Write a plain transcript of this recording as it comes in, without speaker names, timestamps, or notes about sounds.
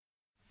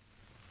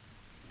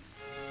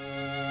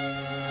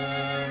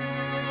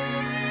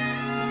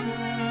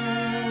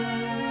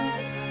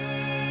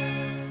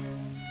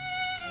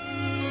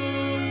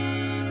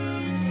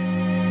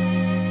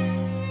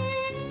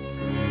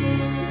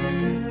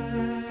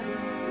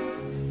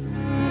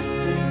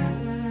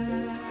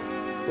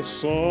The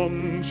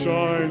sun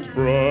shines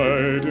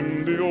bright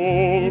in the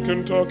old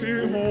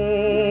Kentucky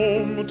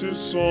home. 'Tis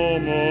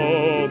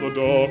summer, the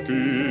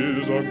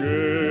darkies are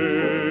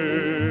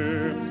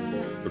gay.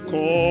 The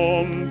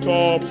corn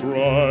tops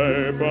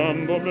ripe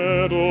and the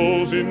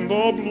meadows in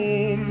the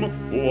bloom,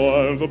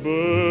 while the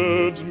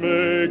birds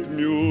make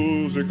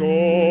music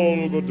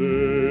all the day.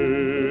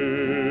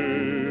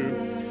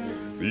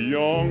 The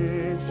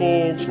young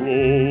folks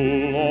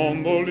roll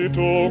on the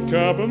little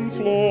cabin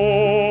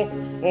floor,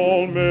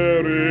 all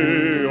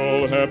merry,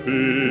 all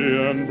happy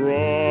and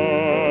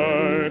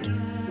bright.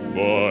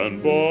 By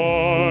and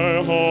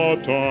by,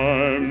 hard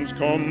times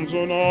comes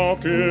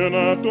a-knocking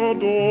at the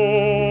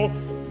door,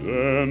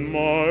 then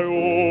my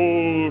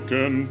old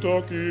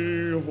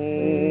Kentucky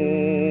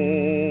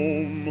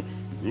home,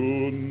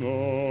 good night.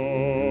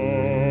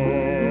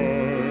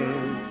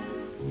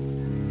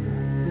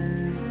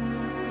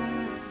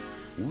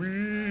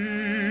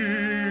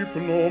 Weep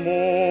no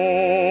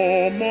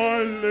more,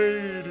 my lady.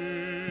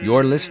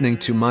 You're listening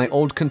to My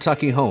Old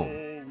Kentucky Home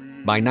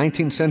by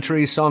 19th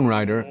century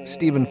songwriter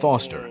Stephen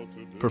Foster,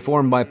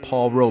 performed by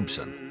Paul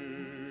Robeson.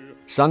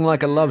 Sung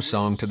like a love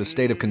song to the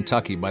state of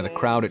Kentucky by the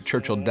crowd at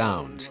Churchill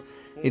Downs,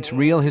 its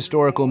real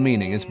historical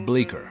meaning is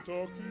bleaker.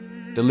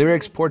 The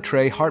lyrics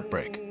portray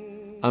heartbreak.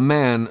 A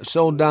man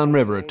sold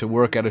downriver to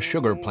work at a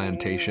sugar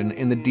plantation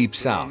in the Deep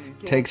South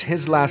takes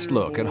his last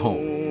look at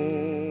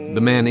home.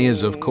 The man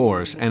is, of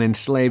course, an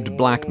enslaved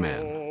black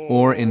man,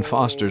 or in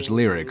Foster's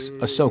lyrics,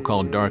 a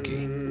so-called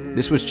darky.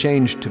 This was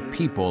changed to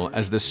people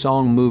as the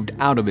song moved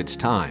out of its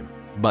time,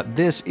 but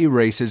this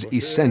erases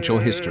essential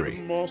history.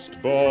 Must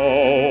bow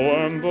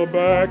and the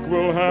back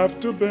will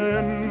have to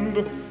bend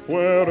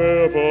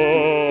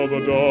wherever the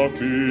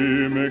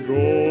darky may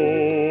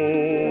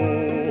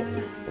go.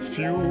 A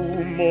few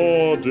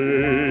more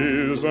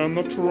days and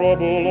the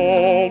trouble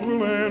all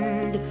will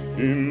end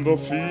in the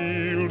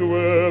field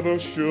where the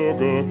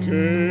sugar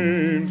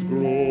canes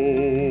grow.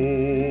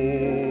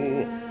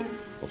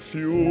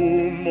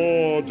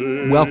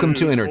 Welcome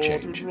to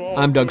Interchange.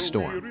 I'm Doug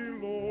Storm.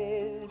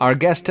 Our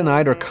guests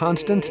tonight are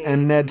Constance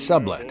and Ned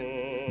Sublett.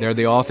 They're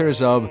the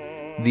authors of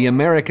The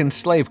American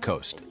Slave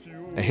Coast,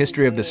 a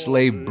history of the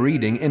slave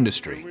breeding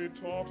industry.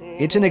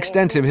 It's an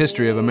extensive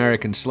history of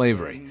American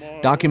slavery,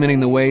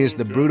 documenting the ways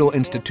the brutal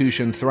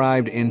institution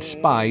thrived in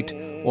spite,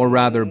 or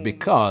rather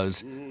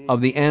because, of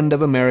the end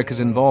of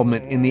America's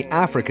involvement in the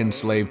African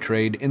slave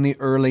trade in the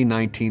early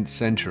 19th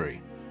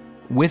century.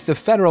 With the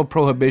federal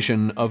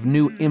prohibition of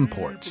new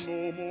imports,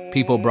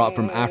 people brought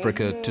from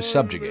Africa to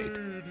subjugate,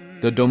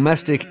 the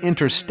domestic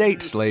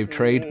interstate slave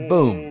trade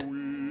boomed.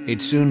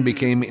 It soon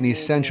became an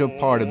essential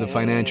part of the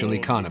financial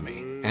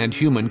economy and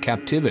human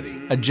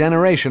captivity, a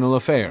generational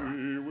affair.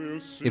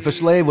 If a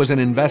slave was an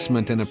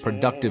investment in a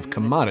productive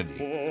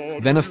commodity,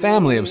 then a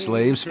family of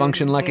slaves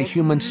functioned like a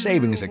human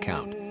savings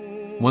account,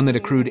 one that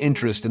accrued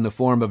interest in the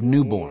form of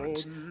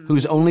newborns,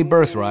 whose only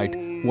birthright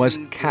was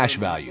cash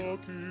value.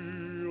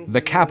 The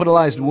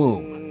Capitalized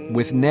Womb,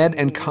 with Ned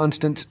and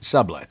Constance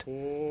Sublett,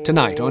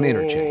 tonight on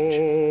Interchange.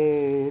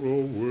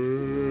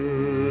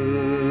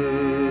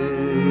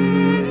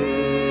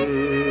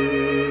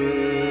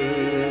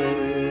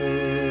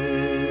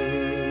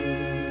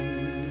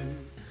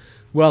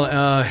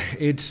 Well,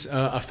 it's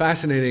a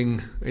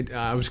fascinating,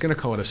 I was going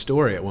to call it a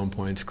story at one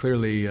point. It's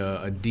clearly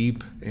a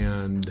deep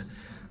and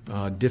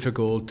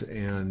difficult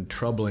and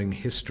troubling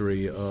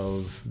history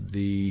of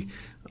the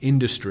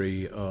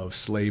industry of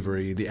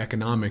slavery, the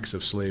economics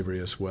of slavery,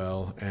 as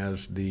well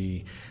as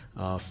the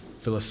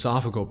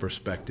philosophical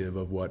perspective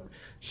of what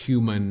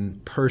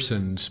human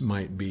persons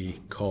might be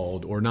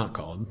called or not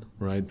called,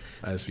 right?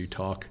 As you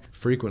talk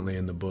frequently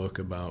in the book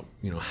about,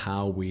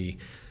 how we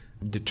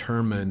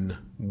determine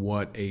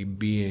what a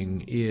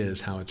being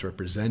is, how it's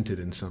represented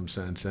in some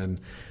sense. And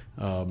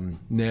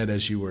Ned,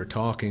 as you were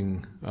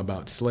talking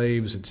about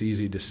slaves, it's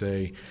easy to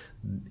say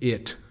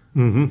it,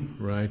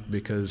 right?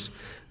 Because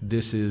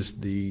this is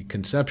the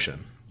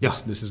conception. Yeah.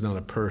 This is not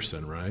a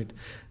person, right?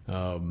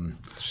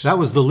 That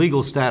was the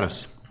legal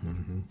status.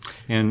 Mm-hmm.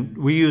 And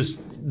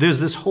there's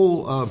this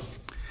whole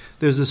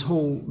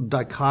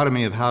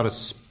dichotomy of how to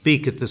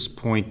speak at this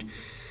point,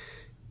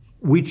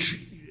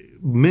 which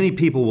many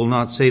people will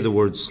not say the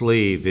word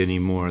slave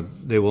anymore.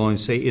 They will only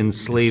say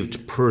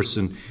enslaved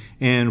person.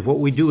 And what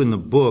we do in the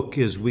book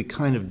is we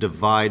kind of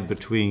divide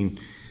between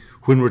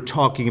when we're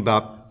talking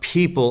about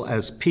people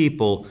as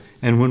people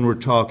and when we're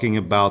talking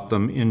about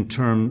them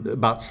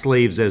about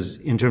slaves as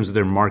in terms of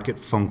their market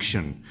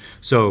function.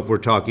 So if we're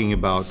talking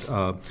about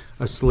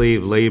a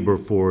slave labor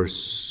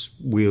force,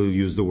 we'll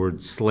use the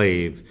word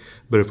slave.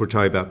 But if we're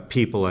talking about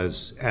people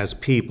as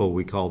people,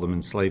 we call them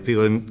enslaved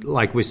people. And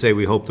like we say,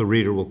 we hope the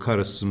reader will cut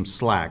us some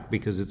slack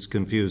because it's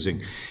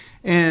confusing.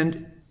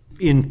 And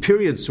in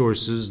period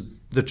sources,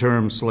 the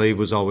term slave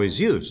was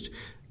always used.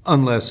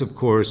 Unless, of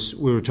course,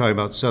 we were talking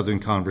about Southern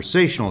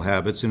conversational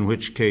habits, in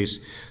which case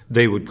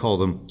they would call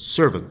them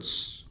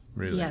servants.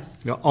 Really?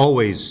 Yes. They'll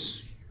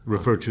always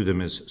refer to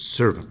them as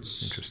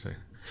servants. Interesting.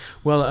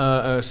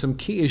 Well, some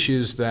key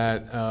issues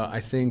that I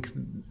think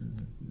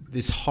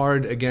it's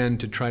hard, again,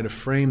 to try to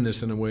frame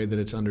this in a way that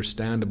it's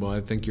understandable.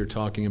 I think you're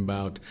talking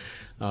about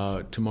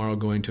tomorrow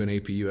going to an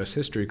AP US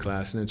history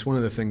class, and it's one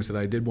of the things that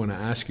I did want to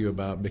ask you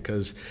about,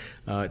 because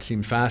it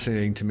seemed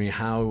fascinating to me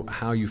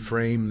how you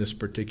frame this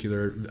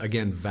particular,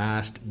 again,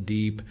 vast,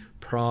 deep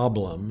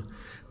problem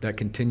that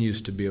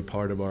continues to be a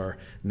part of our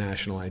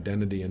national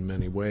identity in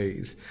many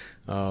ways,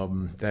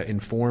 that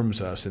informs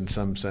us in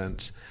some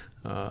sense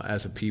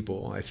as a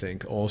people, I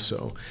think,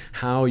 also.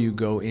 How you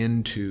go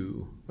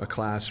into a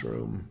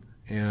classroom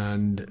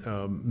and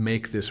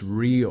make this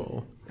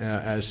real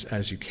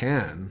as you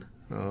can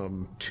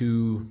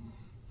to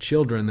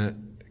children that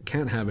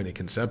can't have any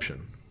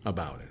conception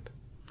about it.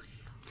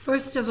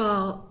 First of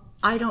all,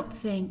 I don't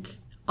think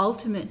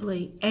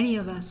ultimately any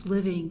of us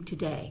living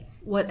today,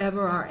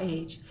 whatever our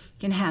age,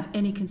 can have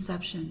any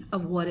conception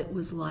of what it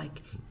was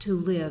like to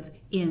live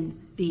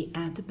in the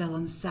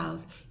antebellum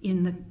South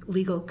in the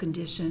legal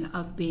condition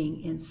of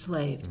being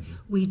enslaved. Mm-hmm.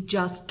 We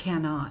just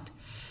cannot.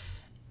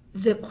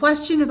 The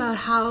question about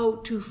how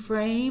to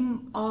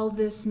frame all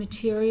this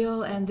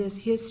material and this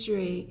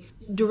history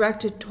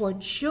directed toward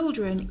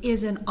children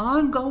is an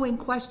ongoing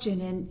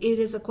question, and it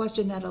is a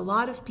question that a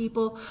lot of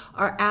people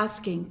are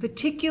asking,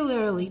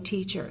 particularly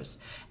teachers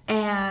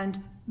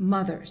and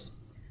mothers,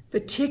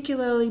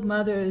 particularly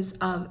mothers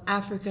of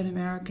African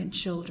American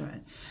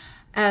children.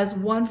 As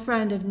one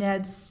friend of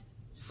Ned's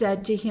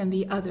said to him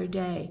the other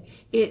day,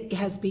 it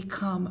has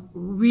become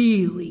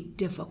really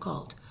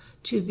difficult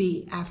to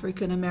be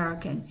African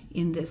American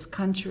in this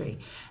country.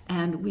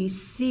 And we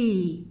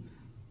see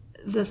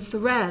the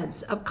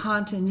threads of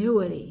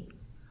continuity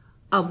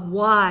of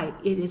why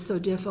it is so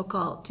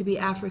difficult to be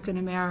African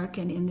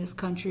American in this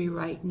country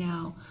right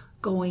now,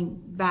 going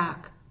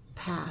back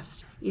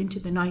past into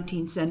the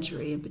 19th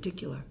century in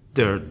particular.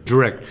 There are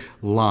direct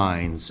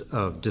lines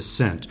of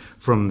descent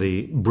from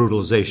the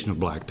brutalization of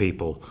black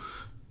people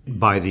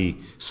by the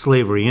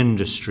slavery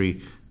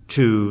industry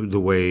to the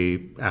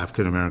way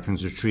African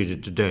Americans are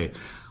treated today.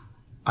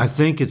 I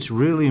think it's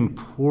really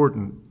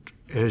important,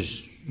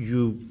 as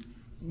you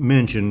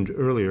mentioned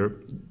earlier,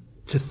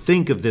 to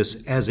think of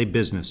this as a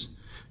business.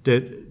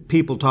 That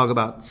people talk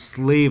about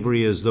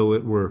slavery as though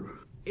it were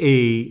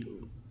a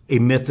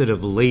method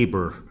of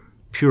labor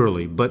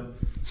purely, but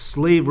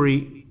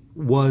slavery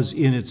was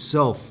in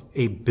itself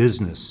a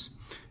business.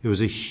 It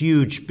was a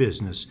huge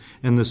business,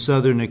 and the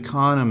Southern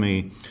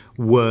economy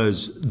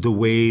was the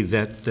way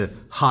that the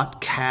hot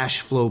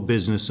cash flow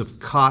business of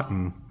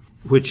cotton,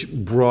 which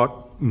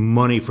brought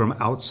money from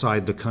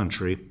outside the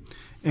country,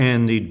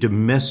 and the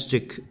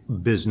domestic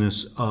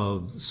business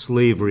of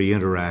slavery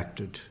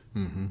interacted.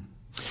 Mm-hmm.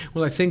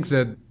 Well, I think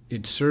that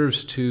it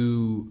serves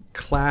to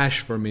clash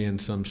for me in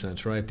some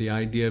sense, right? The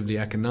idea of the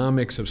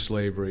economics of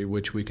slavery,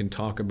 which we can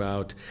talk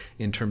about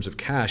in terms of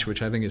cash,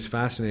 which I think is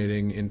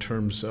fascinating in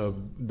terms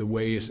of the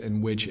ways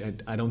in which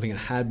I don't think it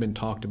had been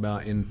talked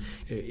about in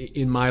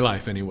my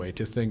life anyway.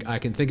 I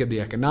can think of the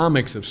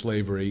economics of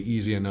slavery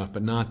easy enough,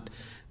 but not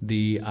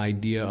the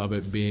idea of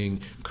it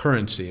being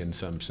currency in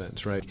some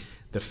sense, right?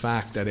 The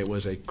fact that it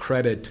was a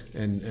credit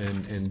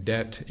and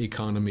debt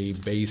economy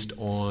based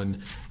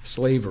on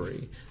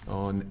slavery,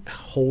 on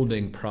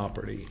holding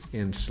property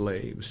in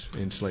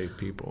enslaved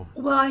people.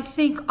 Well, I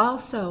think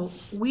also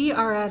we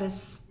are at a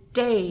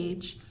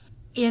stage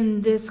in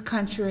this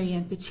country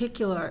in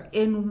particular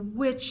in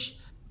which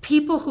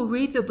people who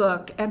read the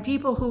book and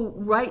people who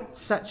write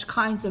such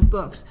kinds of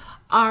books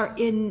are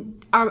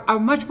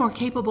much more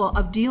capable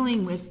of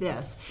dealing with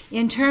this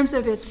in terms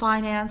of its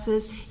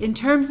finances, in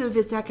terms of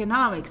its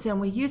economics than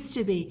we used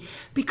to be,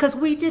 because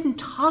we didn't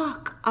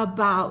talk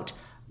about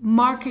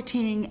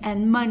marketing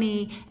and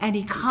money and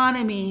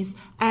economies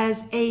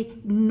as a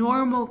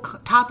normal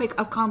topic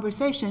of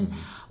conversation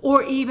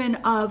or even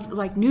of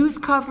like news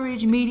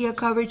coverage, media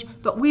coverage,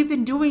 but we've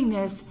been doing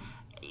this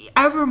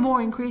ever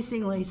more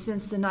increasingly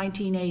since the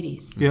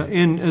 1980s. Yeah,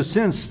 in a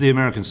sense, the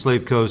American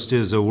Slave Coast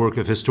is a work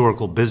of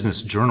historical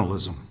business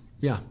journalism.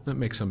 Yeah, that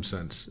makes some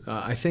sense.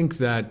 I think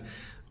that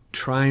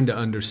trying to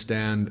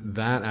understand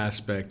that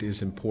aspect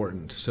is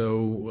important.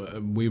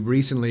 So we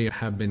recently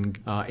have been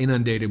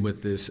inundated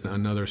with this,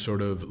 another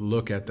sort of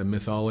look at the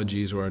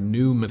mythologies or a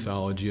new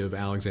mythology of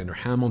Alexander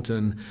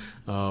Hamilton,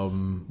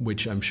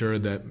 which I'm sure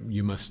that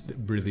you must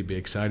really be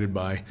excited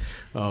by.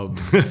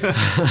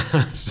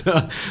 Let's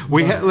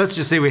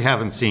just say we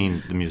haven't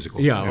seen the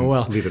musical. Yeah,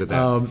 well, leave it at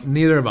that.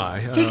 Neither have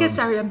I. Tickets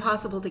are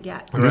impossible to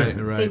get. Right.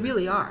 They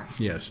really are.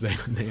 Yes,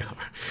 they are.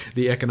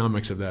 The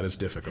economics of that is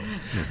difficult.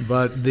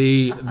 But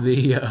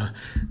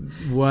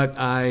what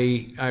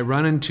I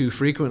run into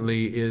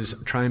frequently is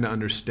trying to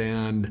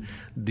understand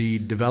the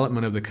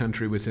development of the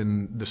country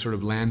within the sort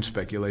of land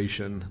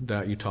speculation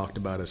that you talked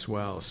about as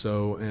well.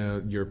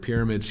 So your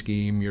pyramid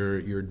scheme,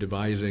 you're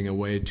devising a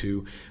way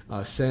to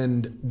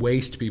send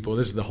waste people.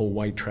 This is the whole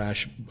white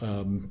trash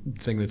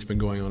thing that's been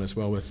going on as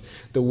well. With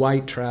the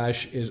white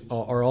trash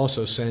are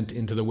also sent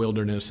into the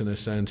wilderness in a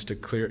sense to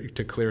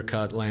clear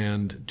cut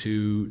land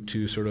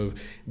to sort of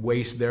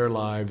waste their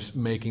lives,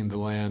 making the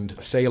land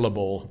safe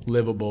saleable,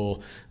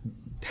 livable,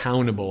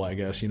 townable, I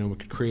guess. We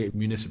could create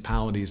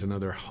municipalities and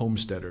other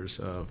homesteaders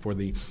for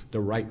the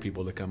right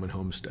people to come and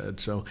homestead.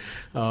 So,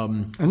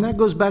 and that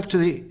goes back to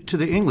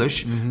the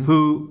English,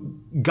 who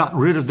got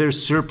rid of their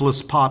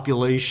surplus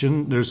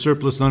population, their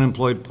surplus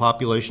unemployed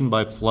population,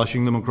 by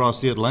flushing them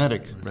across the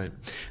Atlantic. Right.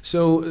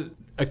 So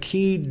a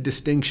key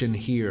distinction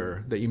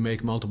here that you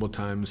make multiple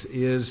times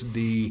is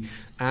the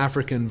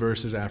African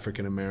versus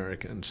African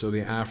American. So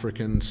the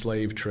African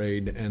slave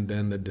trade, and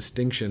then the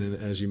distinction,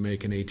 as you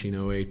make in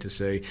 1808, to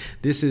say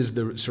this is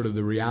the sort of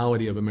the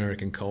reality of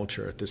American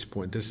culture at this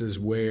point. This is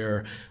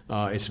where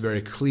it's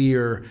very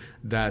clear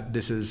that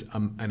this is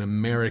an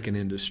American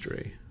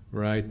industry,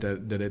 right?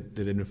 That it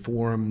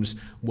informs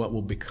what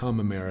will become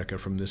America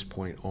from this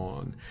point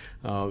on.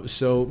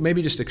 So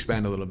maybe just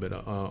expand a little bit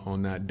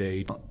on that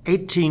date.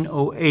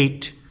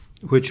 1808,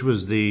 which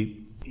was the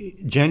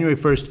January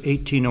 1st,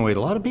 1808. A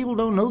lot of people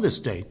don't know this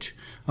date.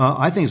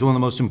 I think it's one of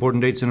the most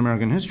important dates in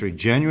American history.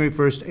 January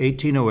 1st,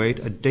 1808,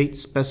 a date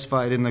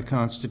specified in the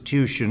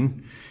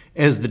Constitution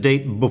as the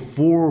date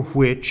before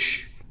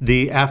which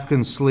the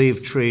African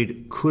slave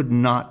trade could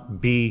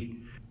not be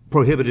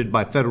prohibited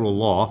by federal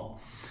law.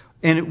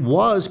 And it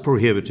was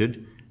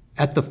prohibited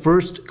at the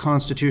first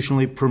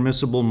constitutionally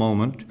permissible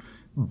moment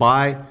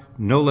by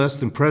no less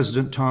than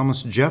President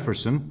Thomas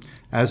Jefferson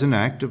as an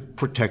act of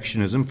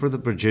protectionism for the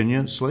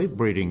Virginia slave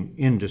breeding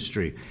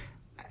industry.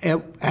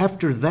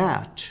 After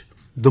that,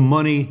 the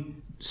money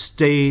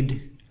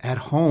stayed at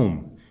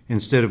home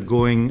instead of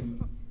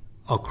going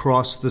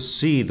across the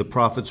sea. The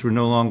profits were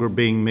no longer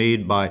being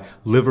made by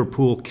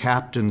Liverpool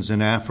captains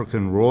and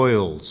African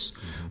royals,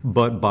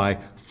 but by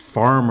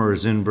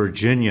farmers in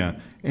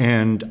Virginia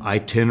and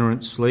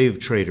itinerant slave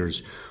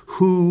traders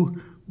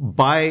who,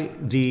 by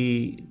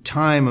the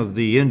time of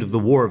the end of the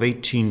War of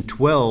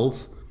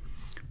 1812,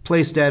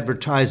 placed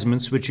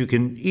advertisements, which you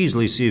can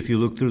easily see if you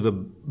look through the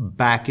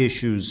back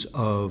issues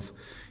of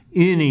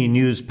any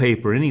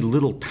newspaper, any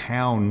little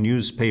town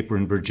newspaper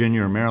in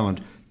Virginia or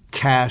Maryland,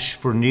 cash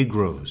for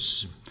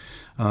Negroes.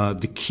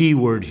 The key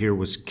word here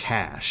was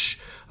cash,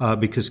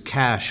 because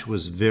cash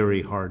was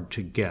very hard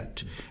to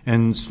get.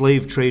 And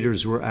slave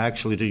traders were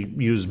actually, to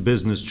use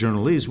business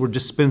journalese, were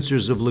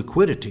dispensers of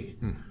liquidity.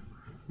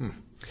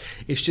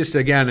 It's just,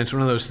 again, it's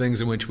one of those things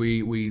in which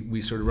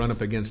we sort of run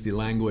up against the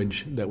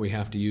language that we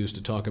have to use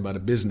to talk about a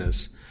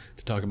business,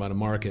 to talk about a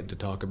market, to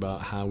talk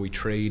about how we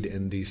trade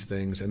in these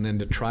things, and then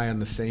to try in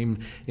the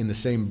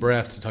same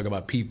breath to talk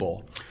about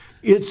people.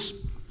 It's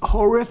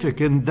horrific,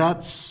 and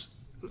that's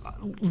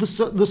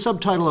the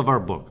subtitle of our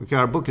book. Okay,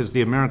 our book is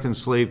The American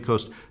Slave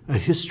Coast, A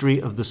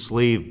History of the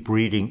Slave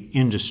Breeding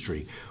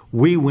Industry.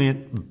 We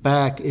went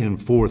back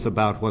and forth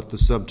about what the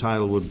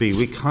subtitle would be.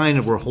 We kind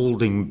of were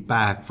holding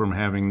back from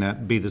having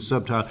that be the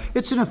subtitle.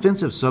 It's an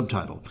offensive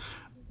subtitle,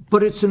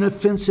 but it's an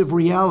offensive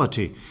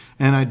reality.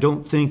 And I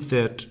don't think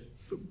that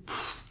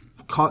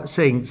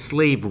saying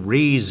slave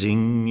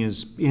raising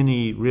is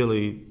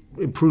really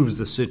improves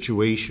the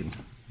situation.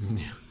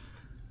 Yeah.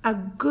 A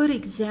good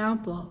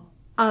example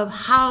of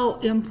how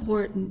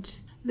important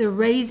the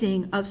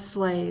raising of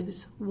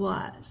slaves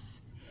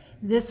was.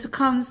 This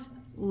comes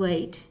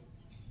late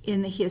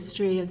in the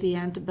history of the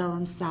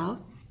antebellum South.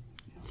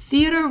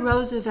 Theodore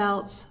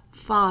Roosevelt's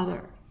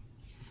father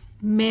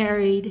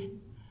married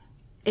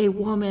a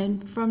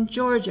woman from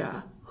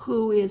Georgia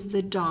who is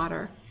the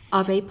daughter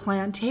of a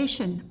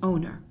plantation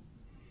owner.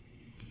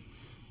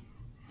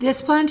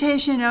 This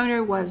plantation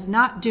owner was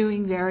not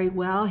doing very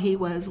well. He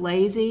was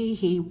lazy,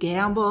 he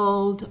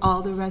gambled,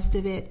 all the rest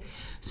of it.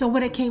 So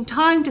when it came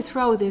time to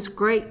throw this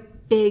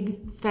great,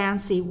 big,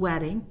 fancy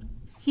wedding,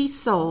 he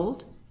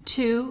sold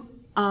 2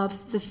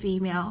 of the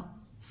female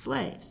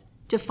slaves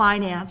to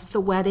finance the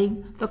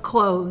wedding, the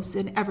clothes,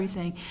 and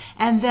everything.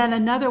 And then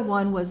another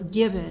one was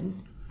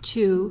given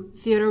to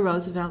Theodore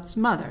Roosevelt's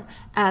mother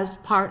as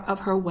part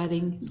of her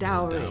wedding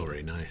dowry.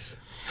 Dowry, nice.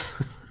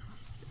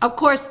 Of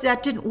course,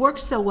 that didn't work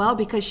so well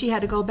because she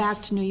had to go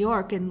back to New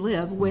York and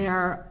live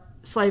where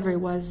slavery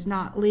was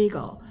not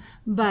legal.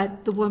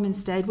 But the woman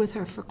stayed with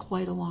her for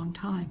quite a long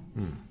time.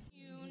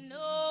 You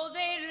know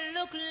they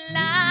look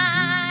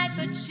like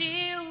the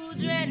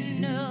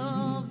children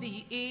of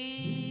the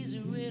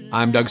Israelites.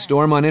 I'm Doug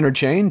Storm on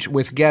Interchange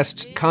with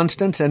guests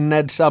Constance and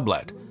Ned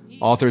Sublett,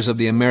 authors of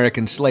The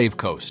American Slave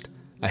Coast,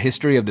 A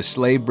History of the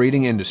Slave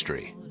Breeding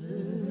Industry.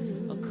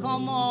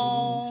 Come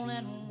on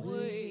and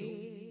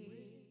wait.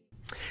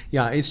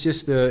 Yeah, it's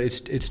just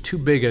it's too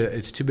big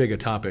a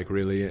topic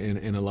really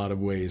in a lot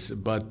of ways.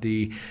 But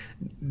the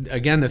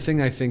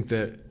thing I think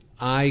that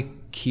I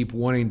keep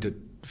wanting to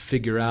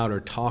figure out or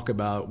talk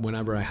about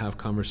whenever I have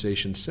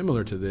conversations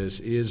similar to this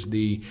is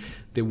the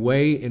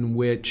way in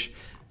which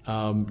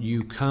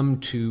you come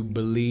to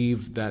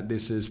believe that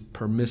this is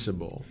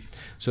permissible.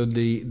 So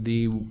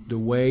the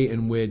way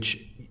in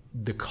which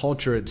the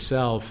culture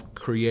itself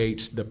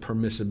creates the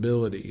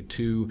permissibility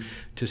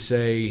to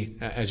say,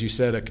 as you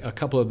said, a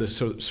couple of the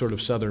sort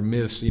of Southern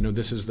myths.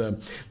 This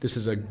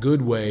is a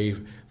good way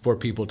for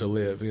people to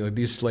live.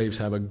 These slaves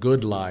have a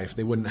good life.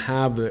 They wouldn't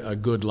have a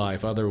good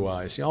life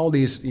otherwise. All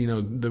these,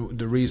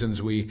 the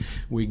reasons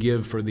we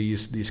give for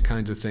these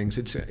kinds of things.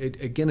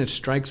 It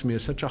strikes me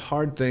as such a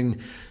hard thing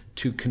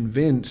to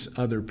convince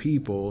other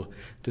people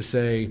to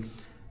say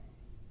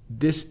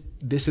this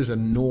is a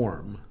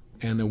norm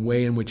and a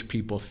way in which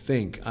people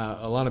think.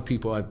 A lot of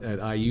people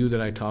at IU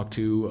that I talk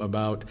to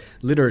about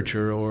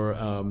literature or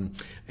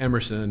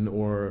Emerson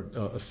or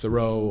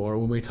Thoreau, or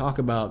when we talk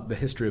about the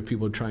history of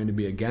people trying to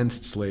be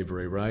against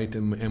slavery, right?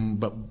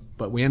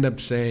 But we end up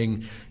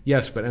saying,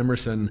 yes, but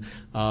Emerson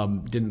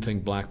didn't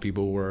think black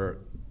people were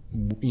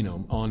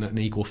on an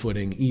equal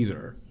footing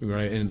either,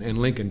 right? And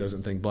Lincoln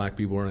doesn't think black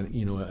people were on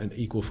an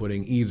equal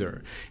footing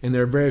either. And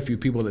there are very few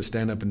people that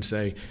stand up and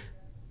say,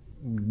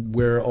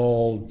 we're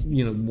all,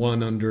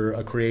 one under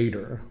a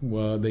creator.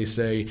 Well, they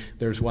say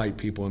there's white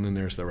people and then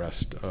there's the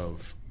rest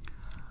of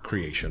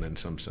creation in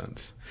some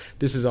sense.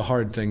 This is a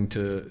hard thing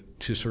to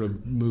sort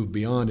of move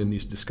beyond in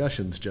these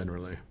discussions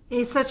generally.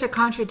 It's such a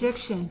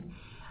contradiction.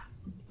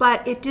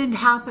 But it didn't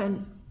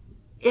happen.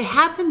 It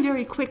happened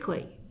very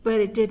quickly,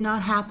 but it did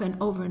not happen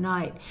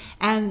overnight.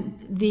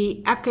 And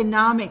the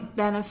economic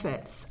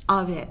benefits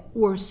of it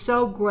were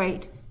so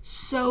great,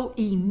 so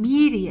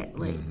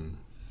immediately. Mm-hmm.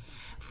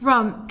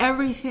 From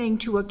everything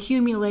to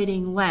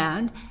accumulating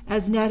land,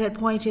 as Ned had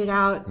pointed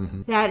out,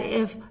 mm-hmm. that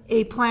if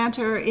a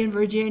planter in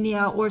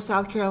Virginia or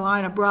South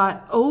Carolina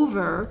brought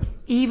over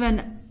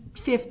even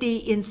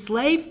 50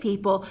 enslaved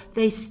people,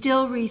 they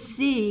still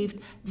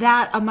received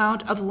that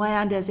amount of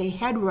land as a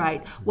head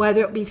right,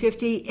 whether it be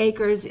 50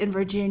 acres in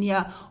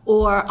Virginia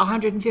or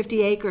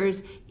 150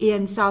 acres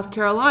in South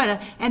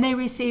Carolina, and they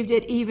received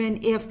it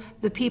even if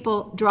the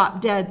people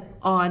dropped dead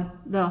on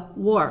the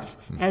wharf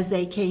as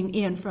they came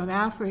in from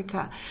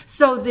Africa.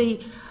 So the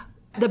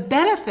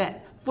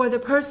benefit for the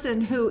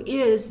person who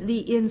is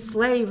the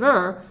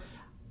enslaver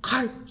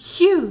are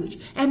huge,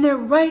 and they're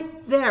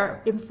right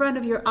there in front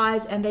of your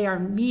eyes, and they are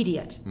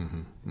immediate.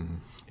 Mm-hmm, mm-hmm.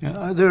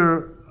 Yeah, there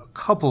are a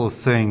couple of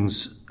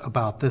things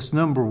about this.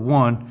 Number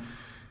one,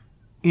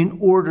 in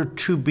order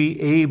to be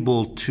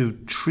able to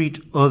treat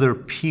other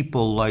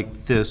people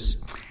like this,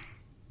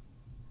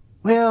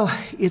 well,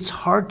 it's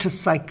hard to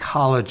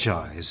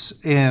psychologize,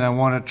 and I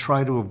want to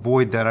try to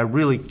avoid that. I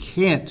really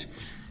can't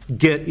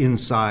get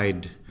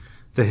inside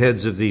the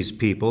heads of these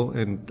people,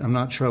 and I'm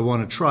not sure I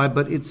want to try,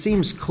 but it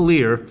seems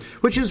clear,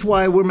 which is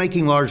why we're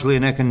making largely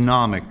an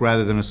economic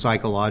rather than a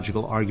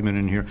psychological argument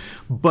in here.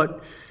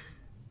 But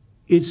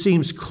it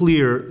seems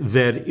clear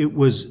that it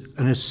was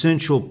an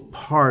essential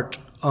part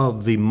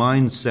of the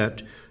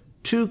mindset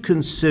to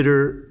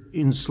consider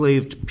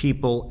enslaved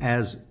people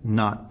as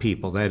not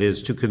people. That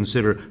is, to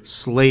consider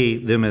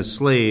them as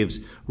slaves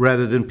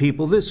rather than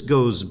people. This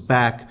goes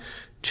back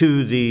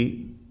to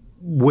the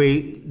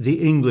way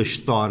the English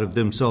thought of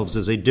themselves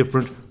as a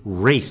different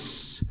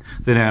race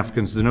than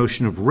Africans, the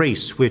notion of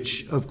race,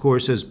 which, of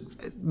course, as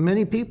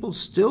many people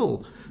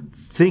still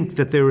think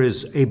that there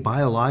is a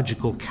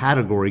biological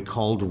category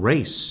called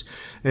race.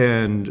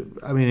 And,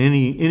 I mean,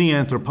 any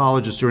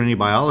anthropologist or any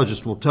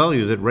biologist will tell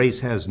you that race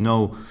has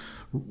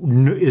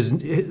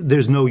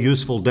there's no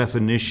useful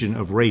definition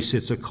of race.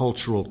 It's a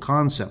cultural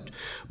concept.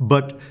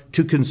 But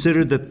to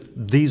consider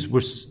that these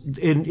were,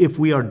 and if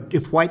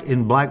white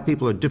and black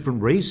people are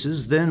different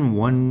races, then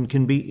one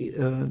can be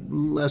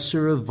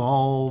lesser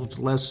evolved,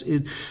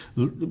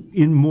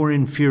 more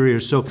inferior.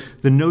 So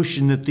the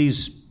notion that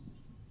these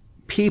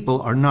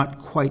people are not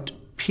quite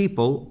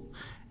people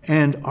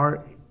and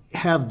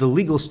have the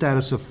legal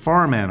status of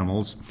farm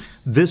animals,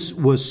 this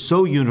was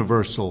so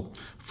universal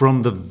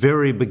from the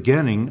very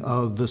beginning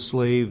of the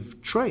slave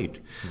trade,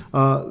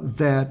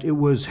 that it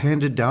was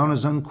handed down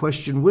as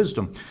unquestioned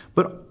wisdom.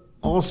 But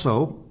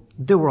also,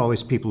 there were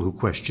always people who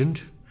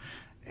questioned,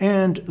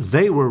 and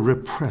they were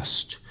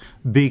repressed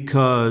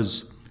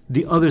because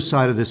the other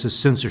side of this is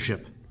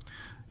censorship.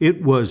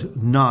 It was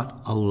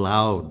not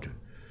allowed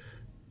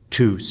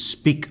to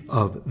speak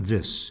of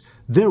this.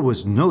 There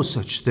was no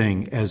such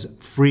thing as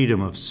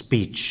freedom of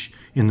speech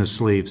in the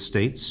slave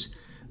states,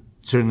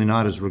 certainly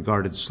not as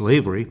regarded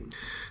slavery.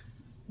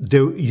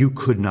 You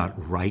could not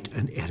write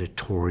an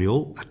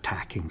editorial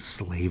attacking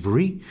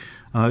slavery.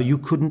 You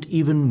couldn't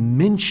even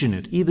mention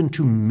it. Even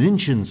to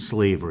mention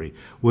slavery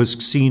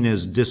was seen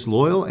as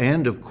disloyal.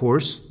 And, of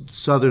course,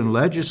 Southern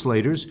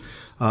legislators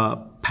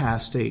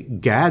passed a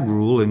gag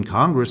rule in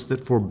Congress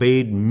that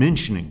forbade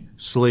mentioning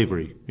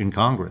slavery in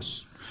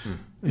Congress.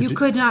 You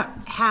could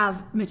not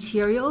have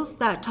materials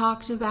that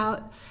talked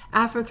about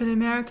African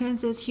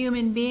Americans as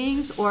human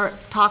beings or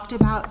talked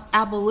about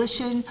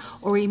abolition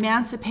or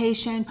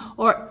emancipation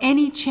or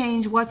any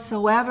change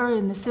whatsoever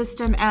in the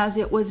system as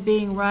it was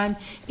being run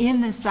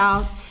in the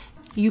South.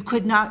 You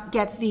could not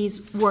get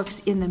these works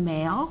in the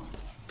mail.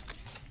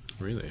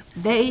 Really?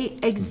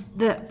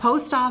 The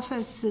post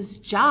office's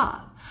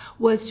job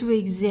was to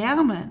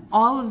examine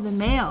all of the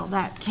mail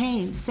that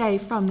came, say,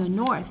 from the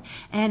North,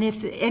 and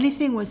if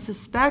anything was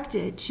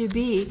suspected to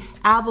be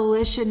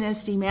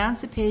abolitionist,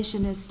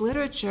 emancipationist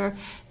literature,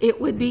 it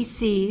would be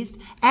seized,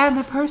 and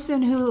the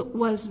person who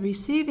was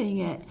receiving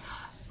it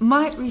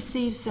might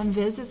receive some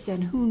visits,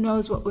 and who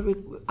knows what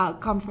would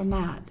come from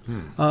that.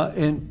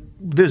 And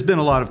there's been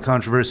a lot of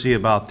controversy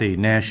about the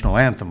national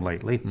anthem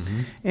lately,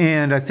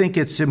 and I think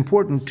it's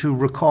important to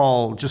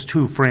recall just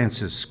who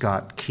Francis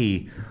Scott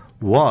Key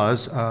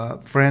was.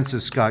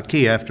 Francis Scott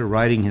Key, after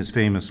writing his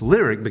famous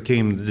lyric,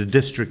 became the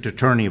district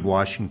attorney of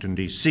Washington,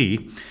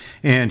 D.C.,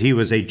 and he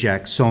was a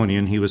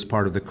Jacksonian. He was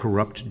part of the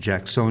corrupt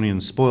Jacksonian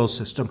spoil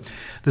system.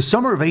 The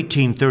summer of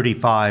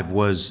 1835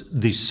 was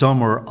the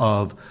summer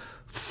of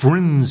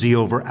frenzy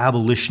over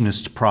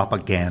abolitionist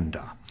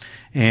propaganda.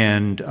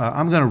 And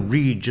I'm going to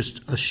read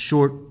just a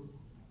short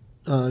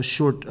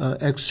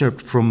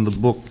excerpt from the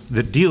book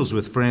that deals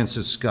with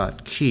Francis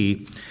Scott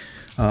Key.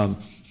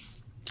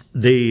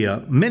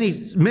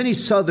 Many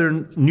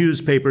Southern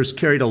newspapers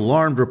carried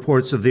alarmed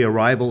reports of the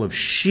arrival of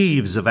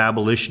sheaves of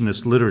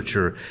abolitionist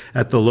literature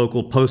at the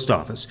local post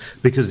office,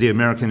 because the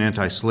American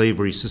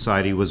Anti-Slavery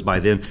Society was by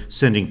then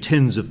sending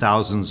tens of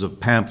thousands of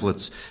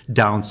pamphlets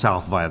down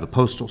south via the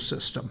postal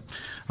system.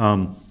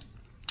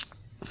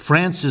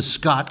 Francis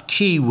Scott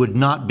Key would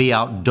not be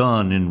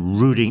outdone in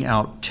rooting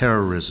out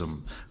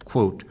terrorism.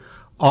 Quote,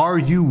 "Are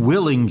you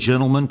willing,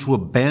 gentlemen, to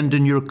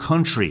abandon your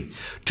country,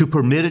 to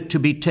permit it to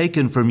be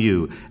taken from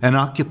you and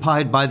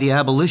occupied by the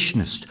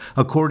abolitionist,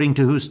 according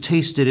to whose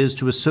taste it is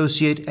to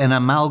associate and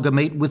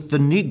amalgamate with the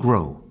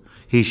Negro?"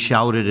 He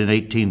shouted in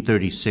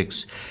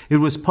 1836. It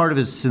was part of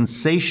his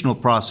sensational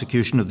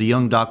prosecution of the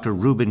young Dr.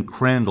 Reuben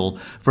Crandall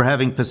for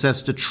having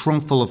possessed a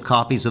trunkful of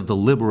copies of The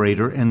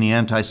Liberator and the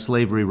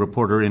Anti-Slavery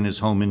Reporter in his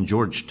home in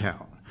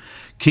Georgetown.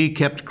 Key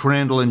kept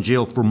Crandall in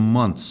jail for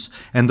months,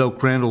 and though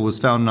Crandall was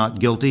found not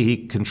guilty, he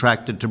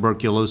contracted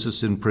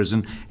tuberculosis in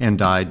prison and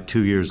died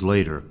 2 years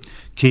later.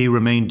 Key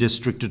remained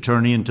district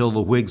attorney until the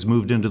Whigs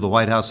moved into the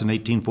White House in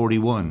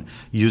 1841,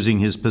 using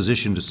his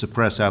position to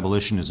suppress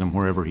abolitionism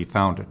wherever he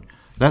found it.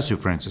 That's who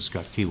Francis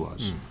Scott Key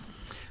was.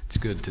 It's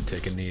good to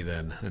take a knee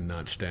then and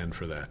not stand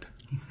for that.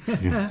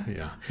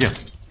 Yeah.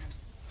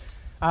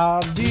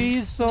 I'll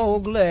be so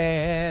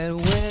glad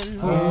when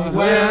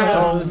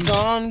the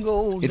sun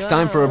goes down. It's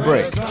time for a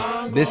break.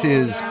 This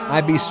is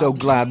I Be So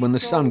Glad When the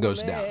Sun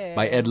Goes Down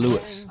by Ed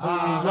Lewis.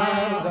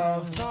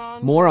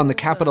 More on the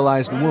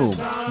capitalized womb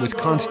with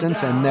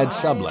Constance and Ned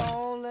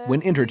Sublett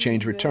when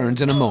Interchange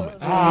returns in a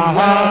moment.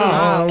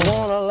 I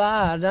wanna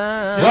lie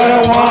down.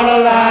 I wanna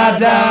lie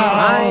down.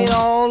 I ain't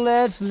all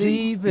that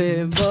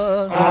sleepy,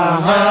 but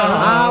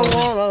I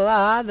wanna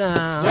lie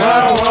down.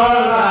 I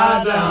wanna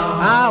lie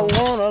down. I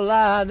wanna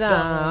lie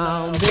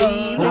down,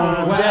 baby.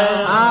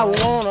 I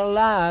wanna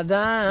lie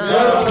down.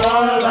 I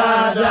wanna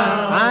lie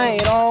down. I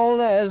ain't all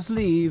that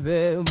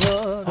sleepy,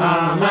 but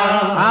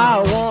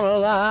I wanna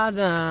lie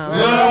down. I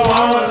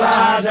wanna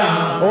lie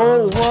down.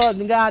 Oh,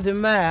 what got the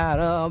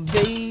matter,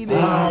 baby?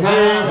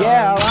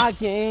 Yeah, I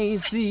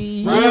can't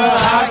see.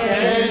 I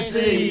can't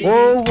see.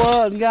 Oh,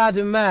 what got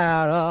the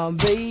matter,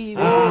 baby?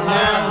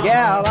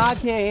 Yeah, I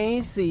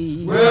can't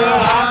see.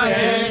 I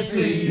can't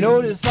see.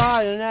 No, the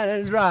sergeant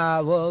and the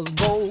driver's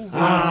both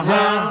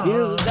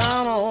is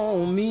down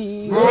on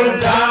me.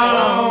 Down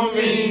on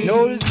me.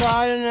 No, the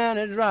sergeant and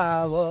the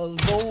driver's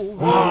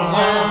both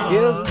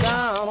is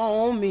down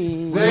on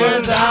me.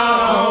 They're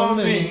down on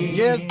me.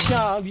 Just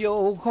chop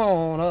your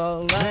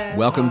corner.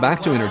 Welcome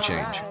back to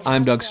Interchange.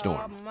 I'm Doug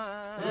Storm.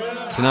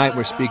 Tonight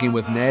we're speaking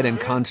with Ned and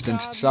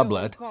Constance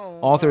Sublett,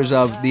 authors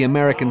of The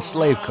American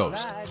Slave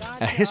Coast,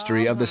 a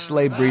history of the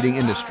slave breeding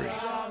industry.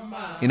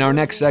 In our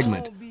next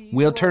segment,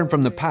 we'll turn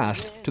from the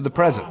past to the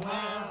present.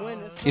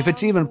 If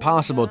it's even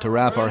possible to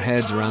wrap our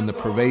heads around the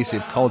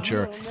pervasive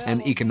culture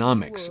and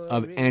economics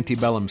of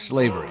antebellum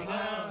slavery,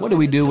 what do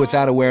we do with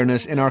that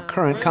awareness in our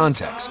current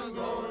context?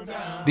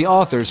 The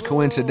authors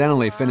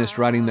coincidentally finished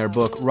writing their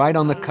book right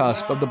on the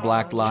cusp of the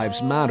Black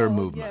Lives Matter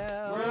movement.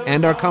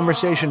 And our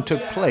conversation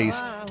took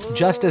place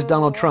just as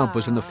Donald Trump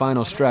was in the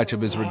final stretch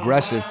of his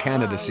regressive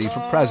candidacy for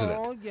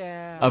president.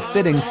 A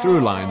fitting through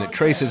line that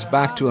traces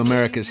back to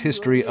America's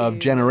history of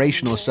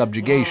generational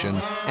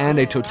subjugation and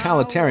a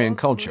totalitarian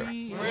culture.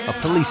 A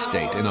police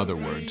state, in other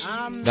words,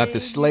 that the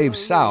slave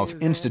South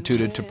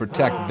instituted to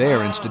protect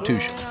their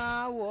institution.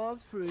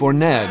 For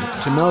Ned,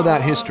 to know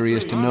that history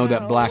is to know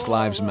that Black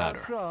Lives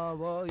Matter.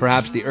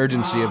 Perhaps the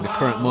urgency of the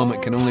current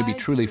moment can only be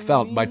truly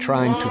felt by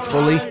trying to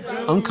fully,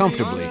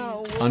 uncomfortably,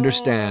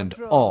 understand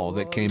all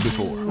that came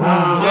before.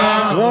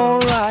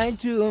 Won't write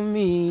to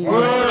me.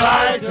 Won't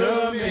write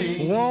to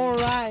me.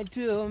 Won't write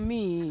to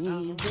me.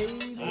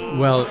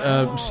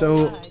 Well,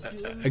 so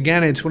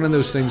again, it's one of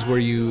those things where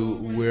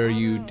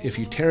you, if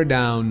you tear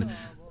down,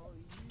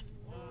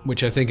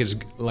 which I think is,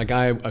 like,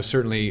 I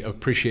certainly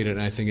appreciate it,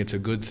 and I think it's a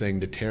good thing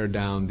to tear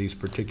down these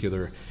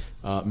particular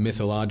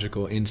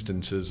mythological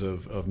instances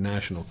of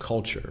national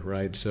culture,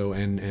 right? So,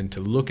 and to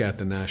look at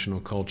the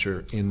national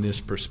culture in this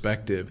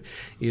perspective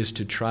is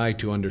to try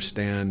to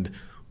understand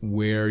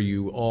where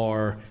you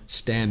are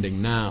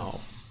standing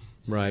now,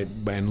 right?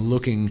 And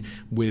looking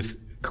with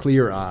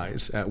clear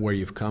eyes at where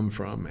you've come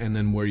from and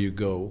then where you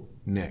go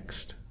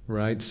next,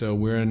 right? So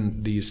we're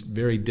in these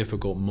very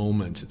difficult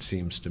moments, it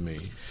seems to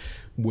me,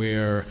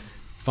 where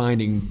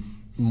finding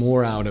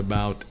more out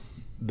about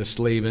the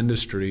slave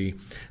industry,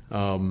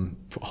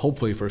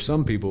 hopefully for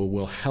some people,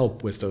 will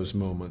help with those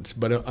moments.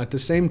 But at the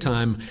same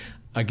time,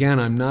 again,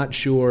 I'm not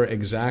sure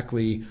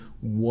exactly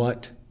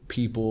what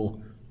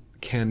people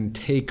can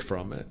take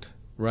from it,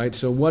 right?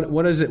 So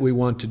what is it we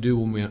want to do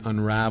when we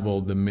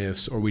unravel the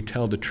myths or we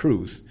tell the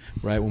truth,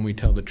 right? When we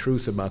tell the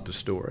truth about the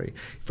story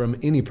from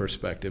any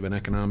perspective, an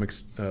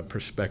economics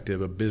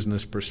perspective, a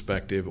business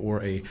perspective,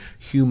 or a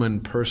human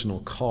personal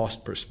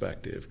cost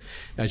perspective.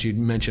 As you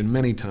mentioned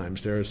many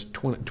times, there's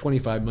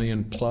 25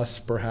 million plus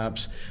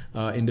perhaps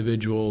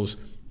individuals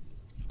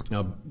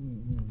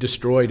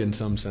destroyed in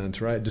some sense,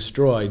 right?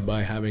 Destroyed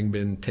by having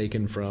been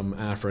taken from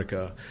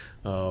Africa.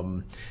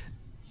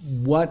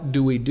 What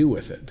do we do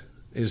with it?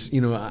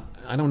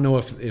 I don't know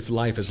if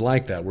life is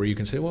like that, where you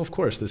can say, well, of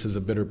course, this is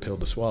a bitter pill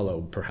to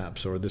swallow,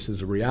 perhaps, or this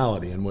is a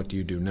reality, and what do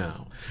you do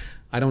now?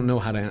 I don't know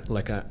how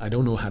to, I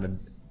don't know how to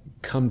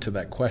come to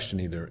that question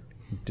either,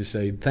 to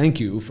say,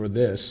 thank you for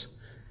this.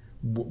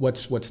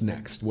 What's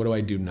next? What do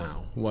I do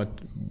now? What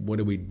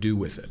do we do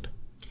with it?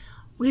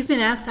 We've been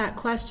asked that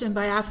question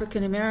by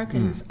African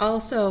Americans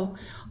also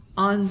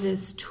on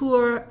this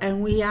tour,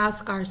 and we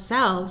ask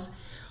ourselves,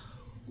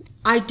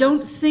 I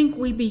don't think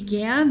we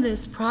began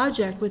this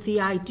project with the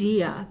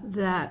idea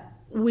that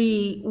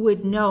we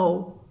would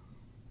know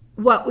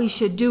what we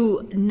should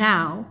do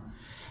now.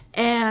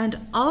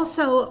 And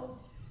also,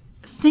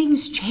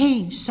 things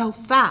change so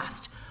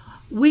fast.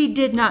 We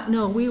did not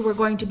know we were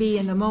going to be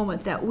in the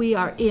moment that we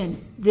are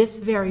in this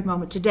very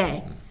moment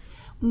today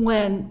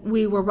when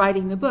we were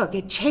writing the book.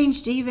 It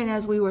changed even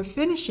as we were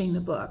finishing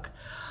the book.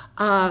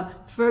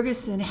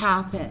 Ferguson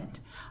happened.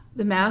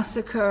 The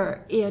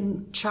massacre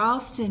in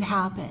Charleston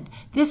happened.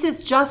 This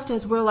is just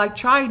as we're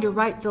trying to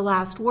write the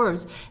last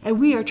words, and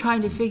we are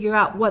trying to figure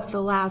out what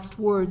the last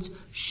words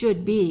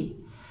should be.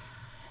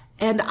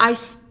 And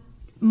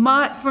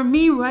for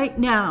me right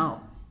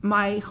now,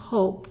 my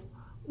hope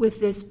with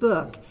this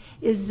book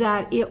is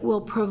that it will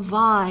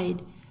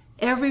provide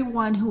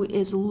everyone who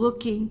is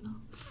looking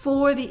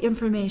for the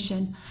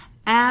information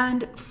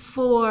and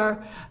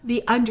for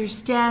the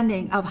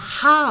understanding of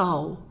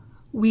how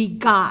we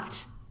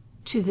got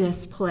to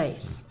this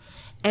place,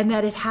 and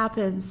that it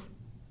happens,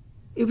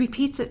 it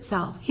repeats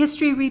itself.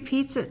 History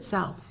repeats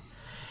itself.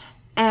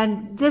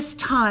 And this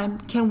time,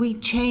 can we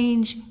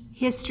change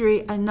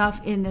history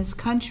enough in this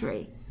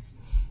country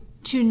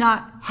to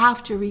not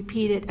have to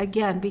repeat it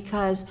again,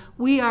 because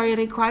we are in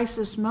a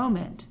crisis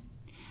moment.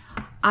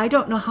 I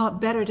don't know how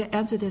better to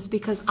answer this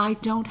because I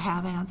don't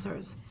have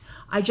answers.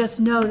 I just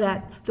know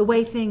that the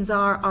way things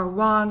are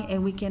wrong,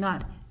 and we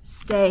cannot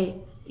stay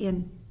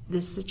in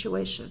this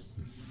situation.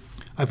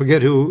 I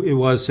forget who it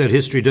was said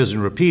history doesn't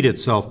repeat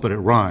itself, but it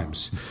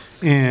rhymes.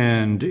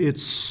 And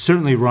it's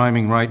certainly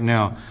rhyming right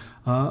now.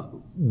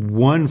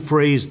 One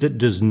phrase that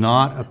does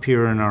not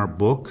appear in our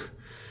book,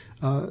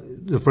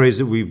 the phrase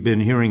that we've been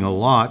hearing a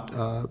lot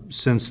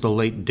since the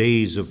late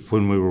days of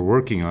when we were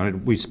working on it,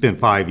 we spent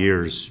 5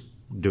 years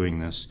doing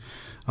this,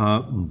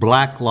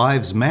 Black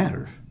Lives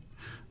Matter.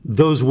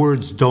 Those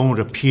words don't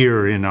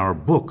appear in our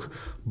book,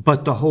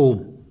 but the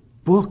whole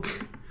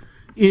book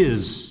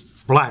is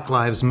Black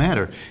Lives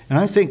Matter. And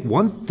I think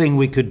one thing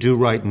we could do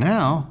right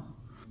now,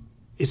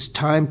 it's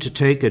time to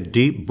take a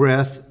deep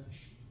breath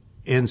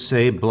and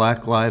say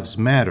Black Lives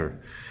Matter.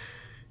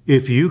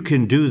 If you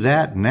can do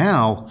that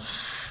now,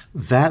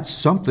 that's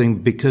something,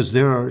 because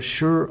there are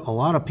sure a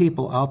lot of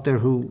people out there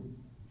who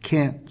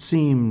can't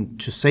seem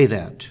to say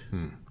that.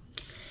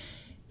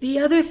 The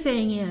other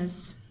thing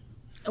is,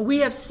 we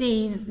have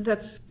seen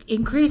the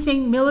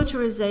increasing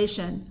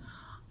militarization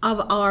of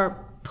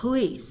our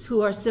police,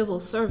 who are civil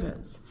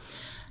servants.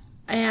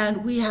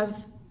 And we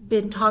have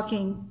been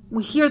talking,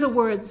 we hear the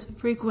words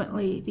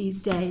frequently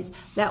these days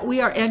that we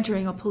are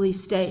entering a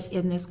police state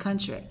in this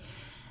country.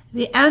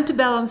 The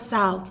antebellum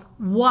South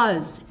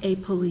was a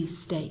police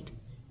state.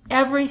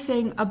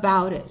 Everything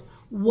about it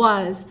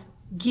was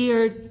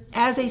geared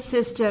as a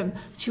system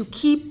to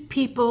keep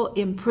people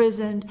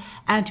imprisoned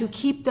and to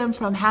keep them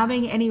from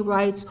having any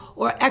rights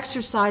or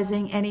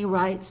exercising any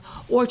rights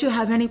or to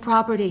have any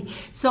property.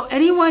 So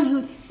anyone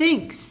who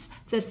thinks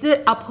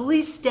that a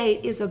police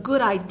state is a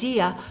good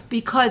idea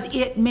because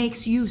it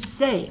makes you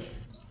safe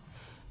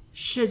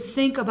should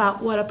think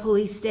about what a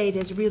police state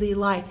is really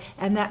like,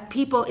 and that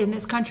people in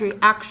this country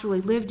actually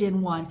lived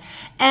in one.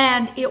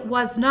 And it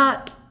was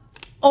not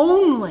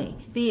only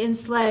the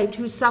enslaved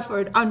who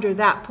suffered under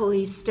that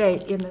police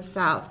state in the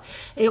South.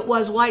 It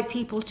was white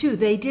people too.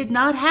 They did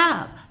not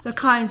have the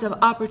kinds of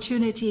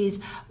opportunities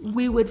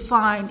we would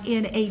find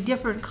in a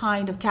different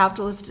kind of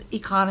capitalist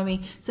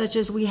economy such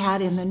as we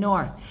had in the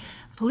North.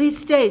 Police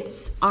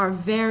states are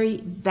very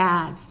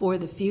bad for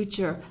the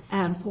future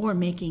and for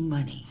making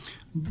money.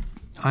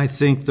 I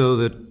think, though,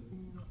 that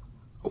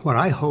what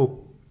I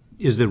hope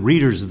is that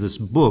readers of this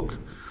book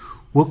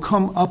will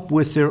come up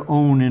with their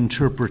own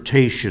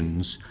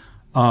interpretations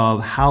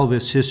of how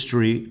this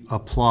history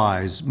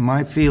applies.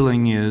 My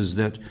feeling is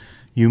that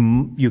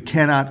you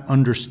cannot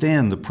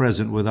understand the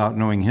present without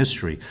knowing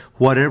history.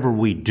 Whatever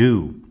we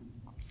do,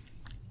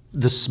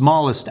 the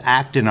smallest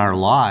act in our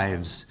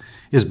lives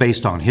is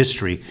based on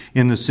history,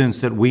 in the sense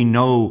that we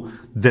know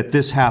that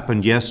this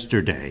happened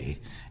yesterday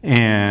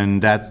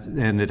and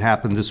it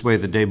happened this way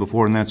the day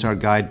before, and that's our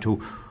guide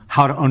to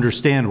how to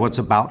understand what's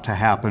about to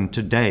happen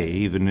today,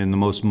 even in the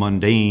most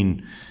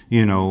mundane,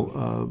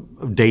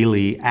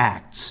 daily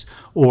acts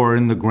or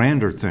in the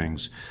grander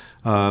things.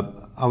 I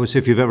would say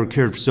if you've ever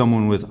cared for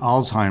someone with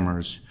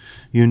Alzheimer's,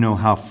 you know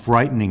how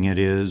frightening it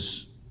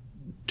is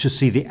to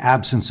see the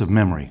absence of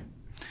memory.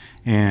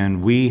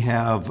 And we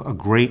have a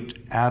great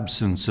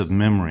absence of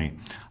memory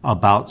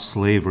about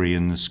slavery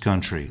in this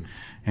country.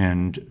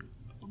 And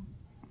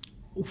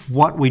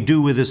what we do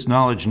with this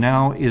knowledge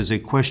now is a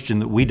question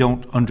that we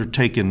don't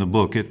undertake in the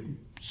book. It's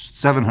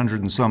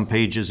 700 and some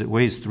pages. It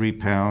weighs 3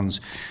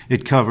 pounds.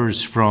 It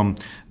covers from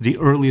the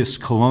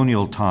earliest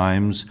colonial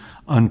times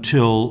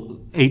until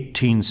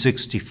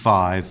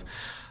 1865.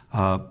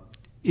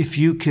 If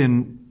you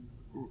can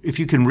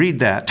read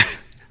that,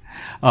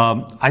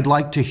 I'd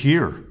like to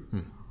hear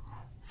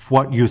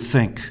what you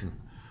think,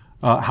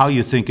 how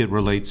you think it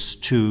relates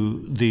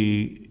to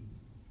the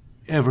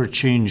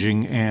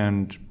ever-changing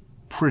and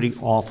pretty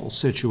awful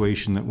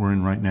situation that we're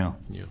in right now.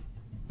 Yeah.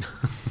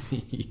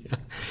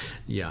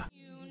 Yeah.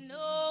 You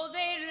know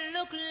they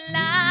look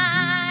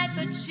like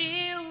the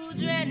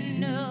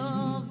children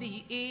of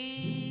the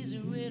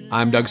Israelites.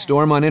 I'm Doug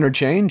Storm on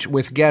Interchange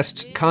with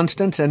guests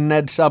Constance and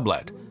Ned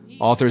Sublett,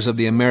 authors of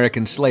The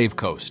American Slave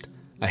Coast,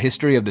 A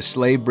History of the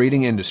Slave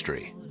Breeding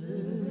Industry.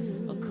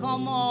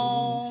 Come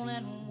on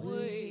and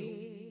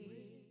wait.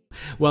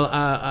 Well,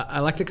 I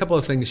liked a couple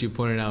of things you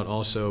pointed out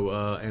also,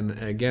 and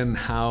again,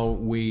 how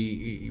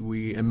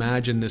we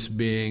imagine this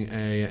being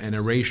an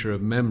erasure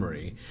of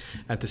memory.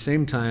 At the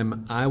same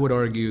time, I would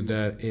argue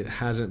that it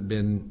hasn't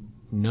been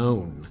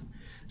known.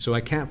 So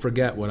I can't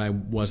forget what I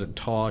wasn't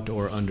taught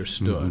or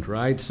understood,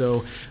 right?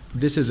 So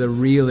this is a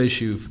real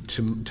issue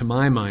to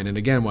my mind, and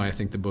again, why I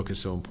think the book is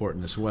so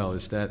important as well,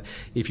 is that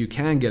if you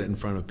can get it in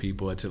front of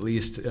people, it's at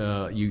least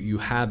you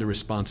have the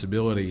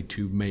responsibility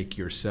to make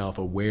yourself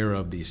aware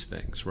of these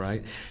things,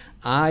 right?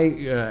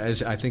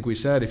 As I think we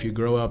said, if you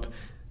grow up,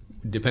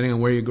 depending on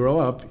where you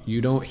grow up,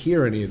 you don't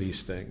hear any of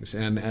these things.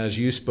 And as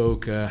you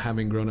spoke,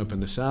 having grown up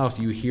in the South,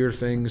 you hear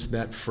things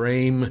that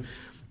frame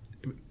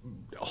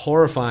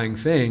horrifying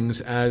things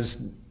as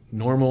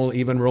normal,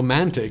 even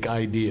romantic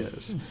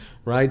ideas,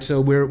 right? So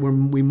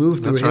we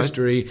move through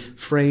history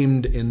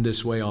framed in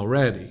this way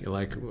already.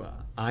 Like,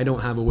 I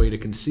don't have a way to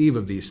conceive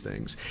of these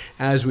things.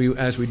 As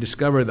we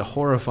discover the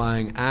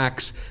horrifying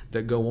acts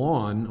that go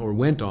on or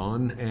went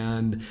on,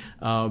 and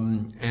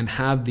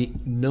have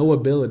no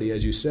ability,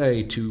 as you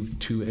say,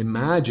 to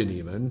imagine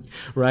even,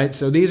 right?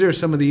 So these are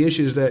some of the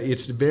issues that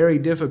it's very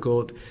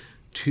difficult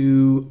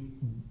to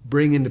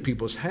bring into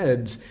people's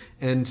heads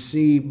and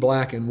see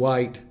black and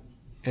white,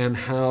 and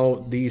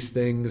how these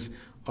things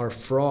are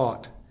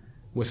fraught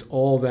with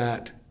all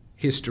that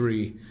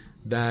history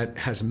that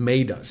has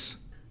made us.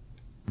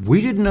 We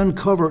didn't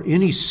uncover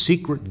any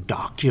secret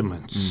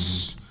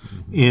documents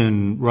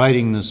in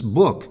writing this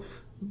book.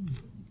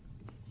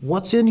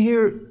 What's in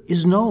here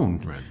is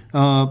known. Right.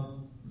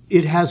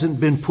 It hasn't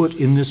been put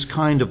in this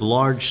kind of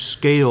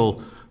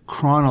large-scale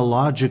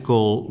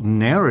chronological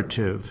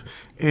narrative,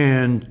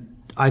 and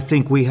I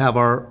think we have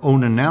our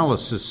own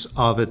analysis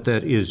of it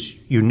that is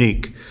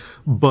unique.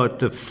 But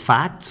the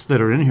facts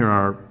that are in here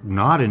are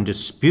not in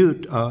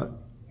dispute.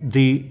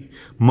 Many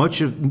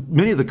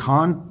of the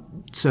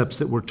concepts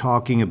that we're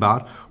talking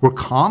about were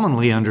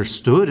commonly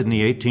understood in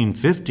the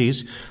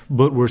 1850s,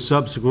 but were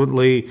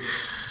subsequently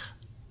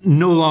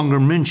no longer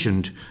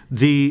mentioned.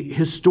 The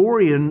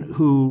historian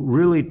who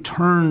really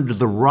turned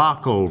the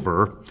rock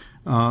over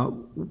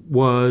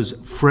was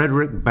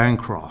Frederick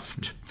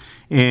Bancroft.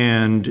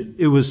 And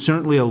it was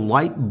certainly a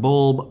light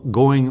bulb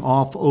going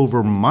off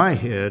over my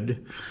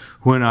head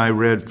when I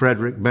read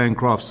Frederick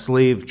Bancroft's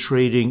Slave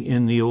Trading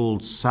in the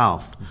Old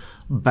South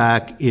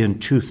back in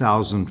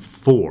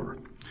 2004.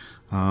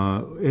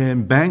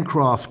 And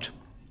Bancroft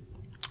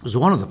was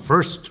one of the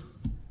first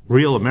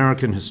real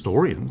American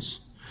historians.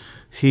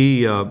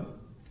 He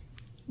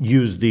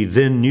used the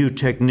then new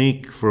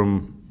technique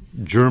from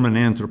German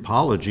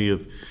anthropology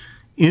of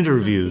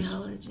interviews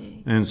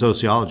and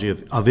sociology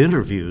of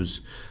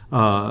interviews.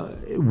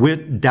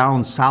 Went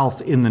down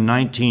south in the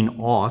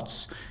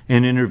 1900s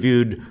and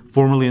interviewed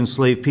formerly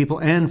enslaved people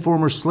and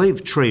former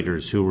slave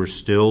traders who were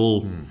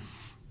still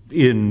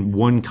in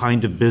one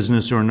kind of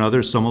business or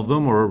another, some of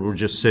them, or were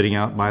just sitting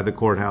out by the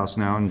courthouse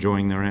now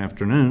enjoying their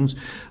afternoons,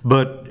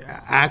 but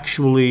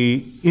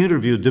actually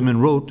interviewed them and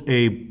wrote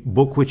a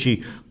book which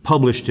he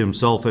published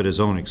himself at his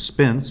own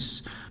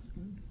expense.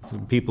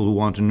 South. People who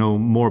want to know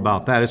more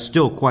about that. It's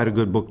still quite a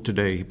good book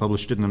today. He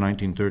published it in the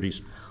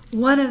 1930s.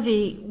 One of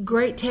the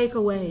great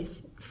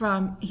takeaways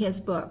from his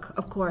book,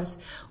 of course,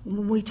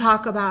 when we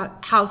talk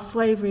about how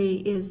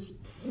slavery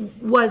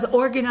was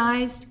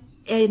organized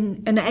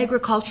in an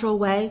agricultural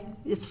way,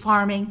 it's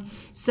farming.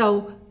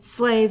 So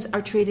slaves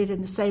are treated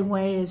in the same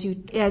way as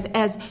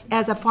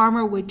a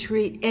farmer would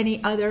treat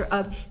any other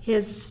of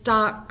his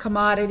stock,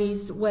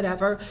 commodities,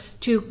 whatever,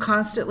 to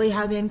constantly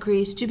have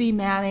increase, to be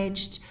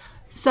managed,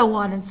 so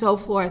on and so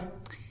forth.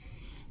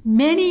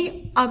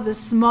 Many of the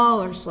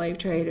smaller slave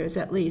traders,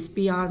 at least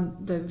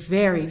beyond the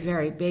very,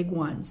 very big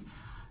ones,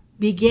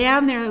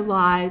 began their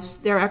lives,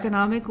 their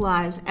economic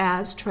lives,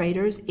 as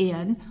traders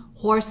in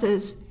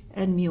horses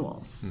and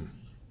mules.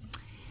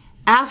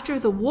 After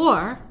the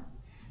war,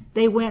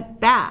 they went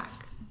back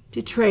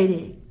to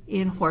trading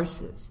in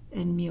horses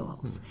and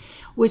mules,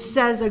 which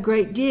says a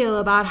great deal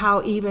about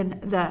how even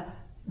the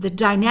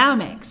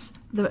dynamics,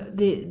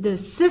 the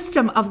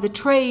system of the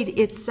trade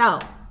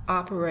itself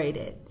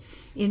operated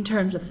in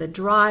terms of the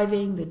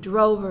driving, the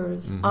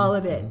drovers, all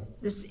of it.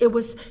 It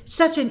was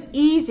such an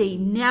easy,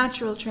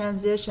 natural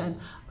transition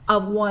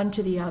of one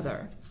to the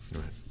other.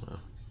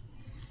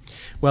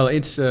 Well,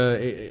 it's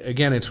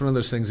again, it's one of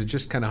those things that's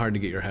just kind of hard to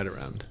get your head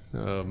around.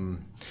 I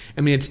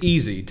mean, it's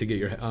easy to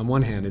get on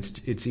one hand,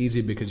 it's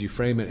easy because you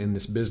frame it in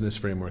this business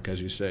framework,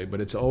 as you say, but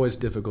it's always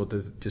difficult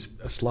to just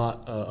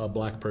slot a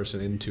black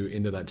person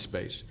into that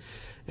space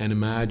and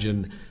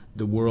imagine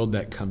the world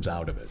that comes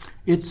out of it.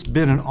 It's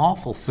been an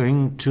awful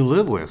thing to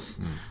live with,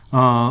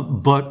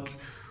 but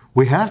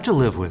we have to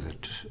live with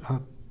it.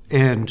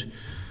 And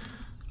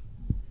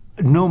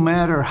no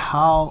matter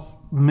how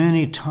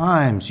many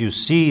times you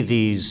see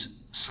these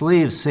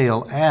slave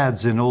sale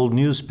ads in old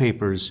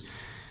newspapers,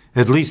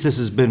 at least this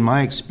has been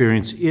my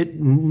experience, it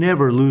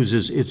never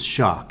loses its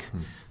shock.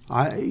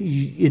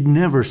 It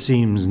never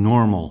seems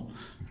normal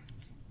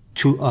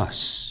to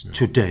us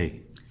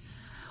today.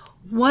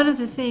 One of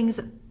the things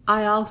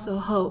I also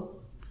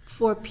hope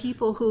for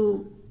people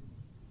who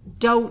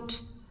don't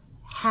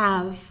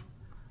have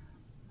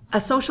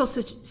a social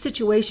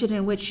situation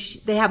in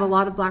which they have a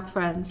lot of black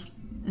friends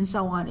and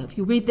so on, if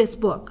you read this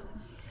book,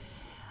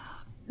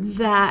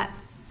 that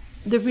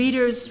the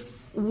readers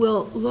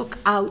will look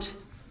out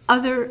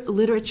other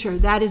literature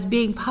that is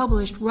being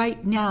published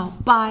right now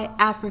by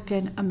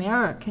African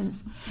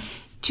Americans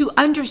to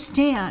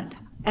understand,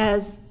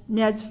 as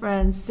Ned's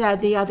friend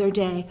said the other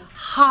day,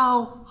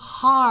 how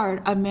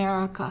hard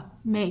America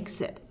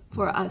makes it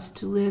for us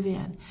to live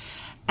in.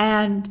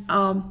 And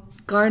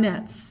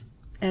Garnett's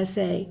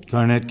essay.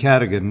 Garnett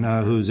Cadogan,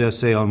 whose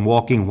essay on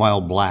Walking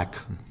While Black.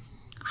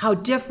 How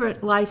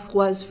different life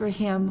was for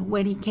him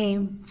when he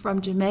came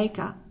from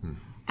Jamaica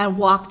and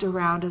walked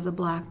around as a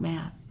black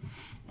man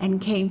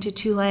and came to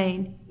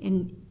Tulane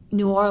in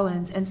New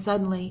Orleans, and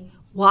suddenly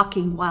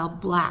walking while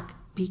black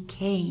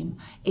became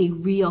a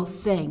real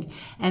thing.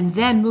 And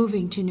then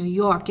moving to New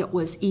York, it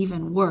was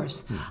even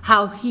worse.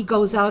 How he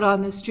goes out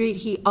on the street,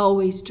 he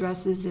always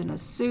dresses in a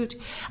suit.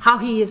 How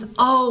he has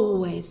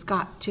always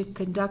got to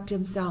conduct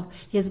himself,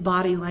 his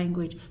body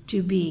language,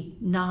 to be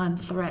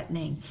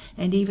non-threatening.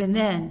 And even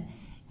then,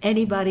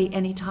 anybody,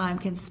 anytime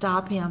can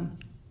stop him.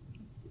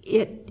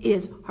 It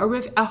is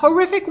a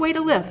horrific way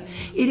to live.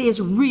 It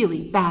is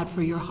really bad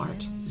for your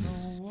heart.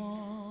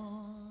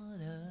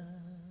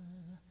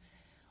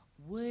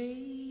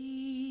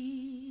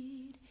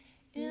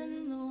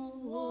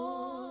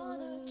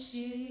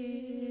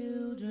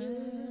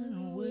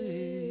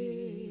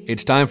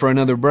 It's time for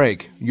another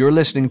break. You're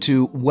listening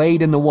to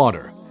Wade in the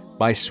Water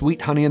by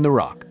Sweet Honey in the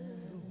Rock.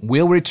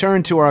 We'll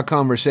return to our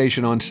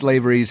conversation on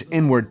slavery's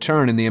inward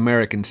turn in the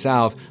American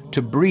South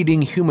to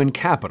breeding human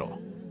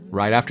capital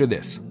right after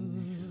this.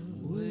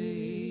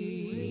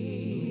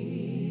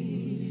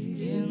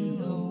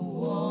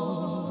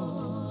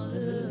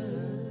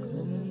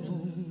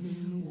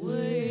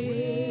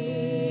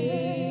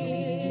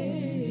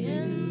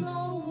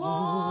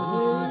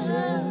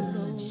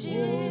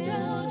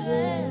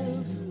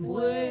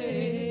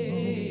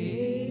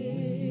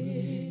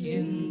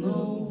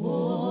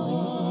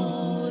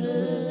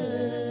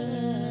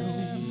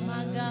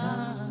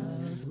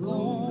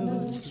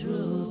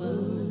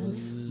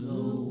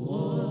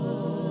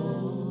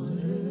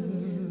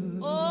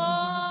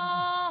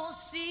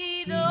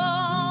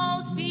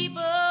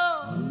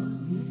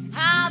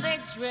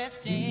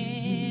 Dressed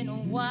in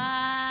white,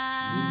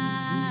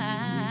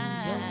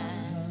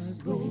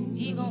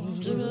 he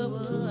gonna trouble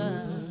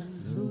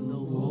the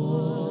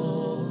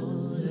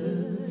water.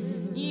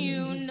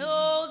 You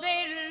know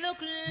they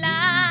look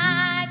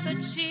like the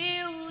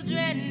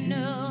children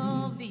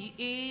of the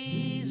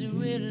Israelites.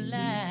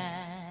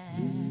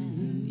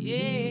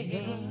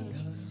 Yeah,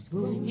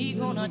 he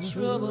gonna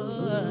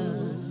trouble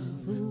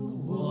the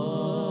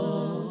water.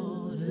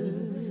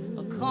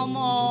 Come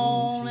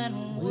on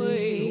and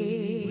wait.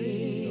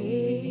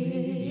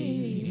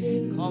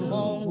 Come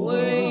on,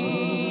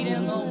 wade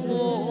in the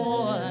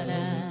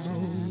water,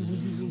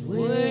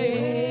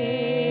 wade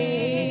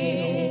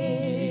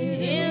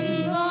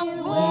in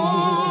the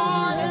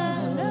water,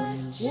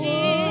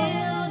 children.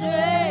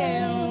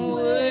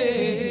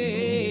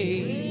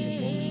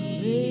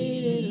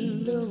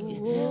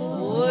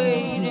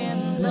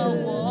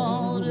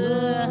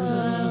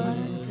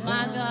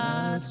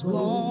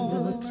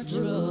 gonna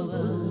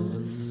trouble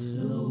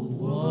the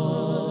water.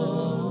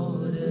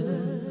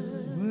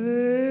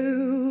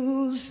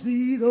 Well,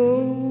 see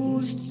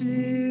those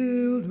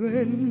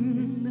children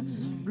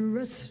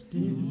dressed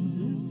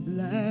in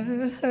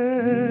black.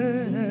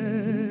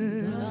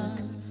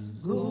 God's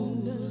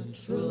gonna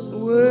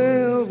trouble.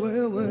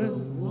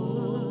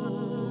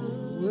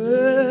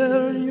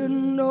 Well, you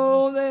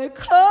know they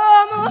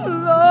come a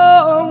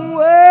long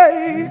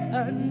way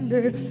and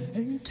they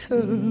ain't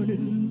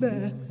turning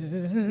back.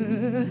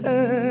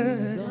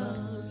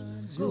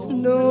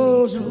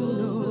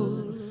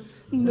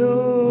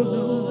 No.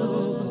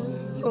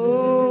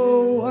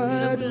 Oh,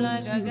 why Look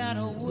like I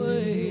gotta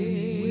wait.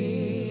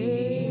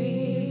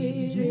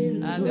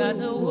 I got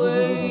to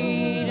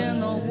wait in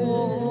the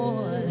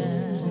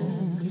water.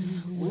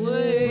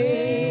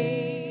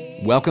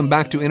 Wait. Welcome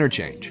back to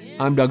Interchange.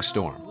 I'm Doug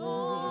Storm.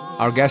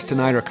 Our guests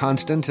tonight are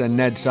Constance and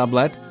Ned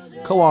Sublette,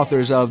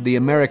 co-authors of The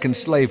American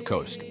Slave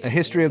Coast, A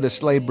History of the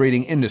Slave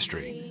Breeding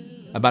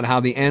Industry, about how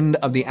the end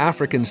of the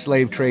African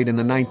slave trade in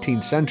the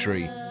 19th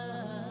century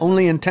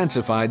only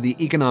intensified the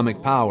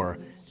economic power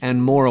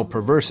and moral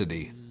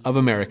perversity of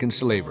American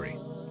slavery.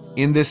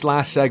 In this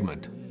last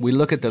segment, we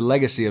look at the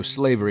legacy of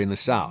slavery in the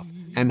South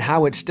and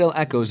how it still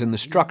echoes in the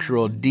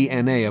structural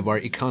DNA of our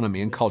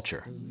economy and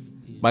culture.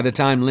 By the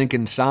time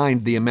Lincoln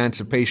signed the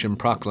Emancipation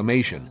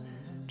Proclamation,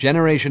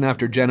 generation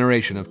after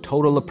generation of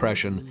total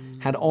oppression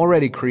had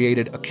already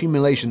created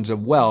accumulations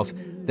of wealth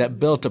that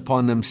built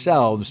upon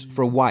themselves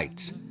for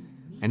whites,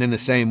 and in the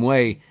same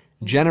way,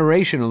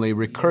 generationally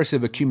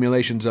recursive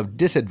accumulations of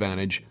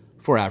disadvantage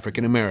for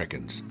African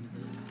Americans.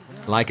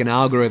 Like an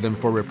algorithm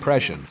for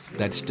repression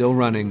that's still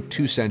running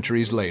 2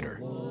 centuries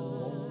later.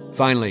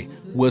 Finally,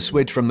 we'll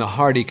switch from the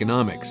hard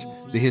economics,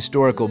 the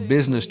historical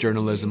business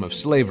journalism of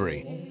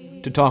slavery,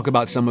 to talk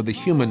about some of the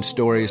human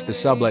stories the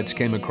Sublettes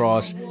came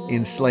across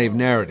in slave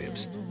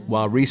narratives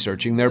while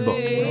researching their book.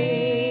 In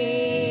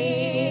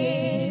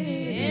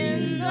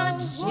the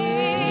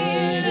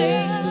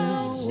chilling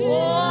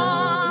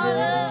water.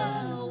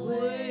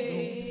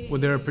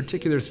 Well, there are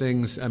particular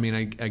things. I mean,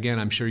 again,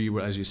 I'm sure you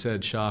were, as you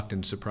said, shocked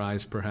and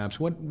surprised,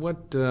 perhaps. What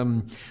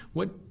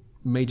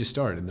made you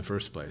start in the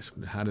first place?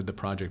 How did the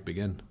project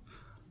begin?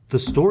 The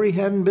story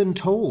hadn't been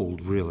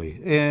told, really.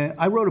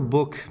 I wrote a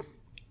book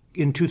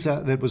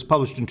that was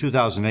published in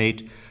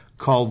 2008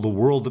 called The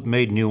World That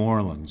Made New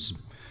Orleans,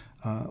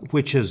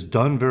 which has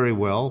done very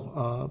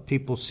well.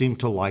 People seem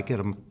to like it.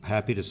 I'm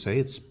happy to say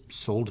it's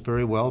sold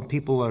very well.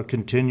 People are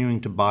continuing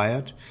to buy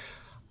it.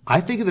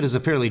 I think of it as a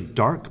fairly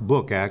dark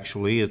book,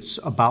 actually. It's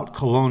about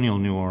colonial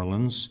New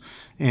Orleans,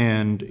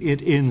 and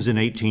it ends in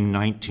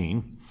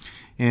 1819.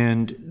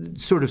 And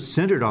sort of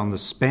centered on the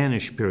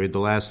Spanish period, the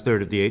last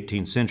third of the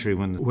 18th century,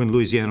 when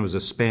Louisiana was a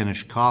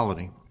Spanish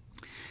colony.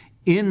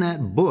 In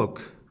that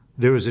book,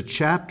 there is a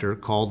chapter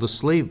called The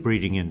Slave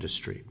Breeding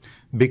Industry,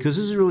 because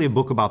this is really a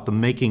book about the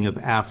making of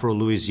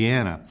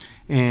Afro-Louisiana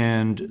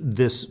and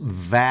this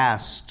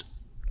vast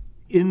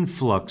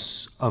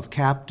influx of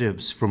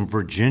captives from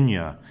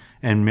Virginia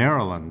and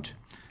Maryland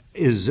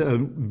is a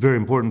very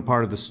important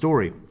part of the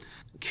story.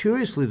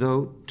 Curiously,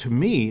 though, to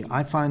me,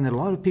 I find that a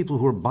lot of people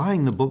who are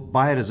buying the book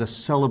buy it as a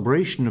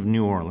celebration of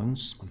New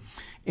Orleans,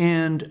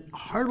 and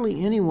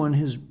hardly anyone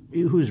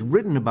who's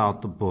written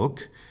about the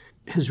book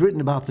has written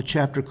about the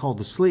chapter called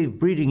The Slave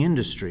Breeding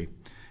Industry.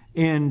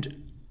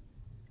 And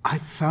I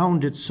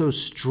found it so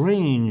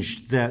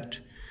strange that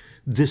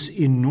this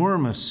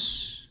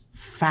enormous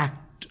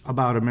fact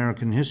about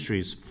American history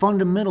is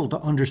fundamental to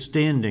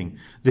understanding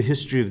the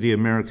history of the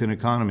American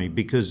economy,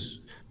 because,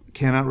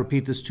 cannot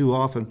repeat this too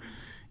often,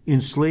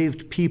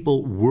 enslaved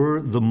people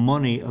were the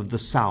money of the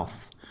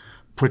South.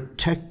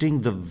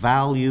 Protecting the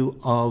value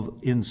of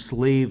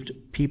enslaved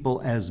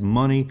people as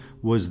money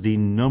was the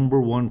number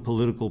one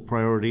political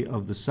priority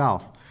of the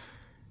South.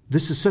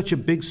 This is such a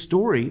big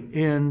story,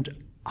 and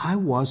I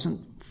wasn't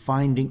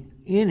finding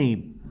any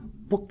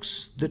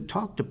books that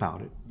talked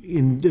about it,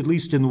 at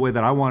least in the way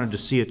that I wanted to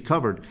see it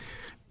covered.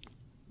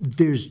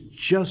 There's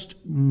just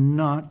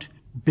not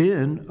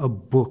been a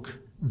book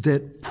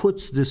that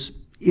puts this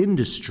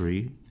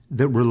industry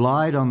that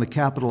relied on the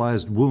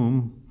capitalized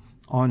womb,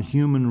 on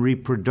human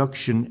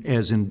reproduction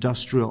as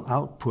industrial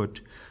output,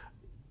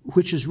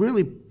 which is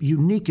really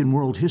unique in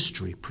world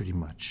history, pretty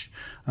much.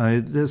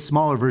 The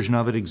smaller version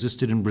of it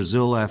existed in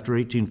Brazil after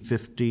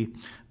 1850,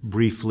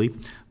 briefly,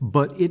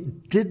 but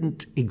it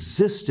didn't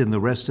exist in the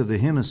rest of the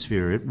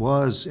hemisphere. It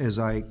was, as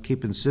I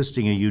keep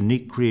insisting, a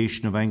unique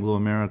creation of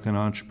Anglo-American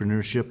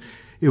entrepreneurship.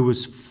 It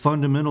was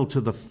fundamental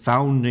to the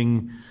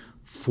founding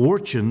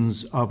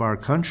fortunes of our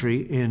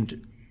country,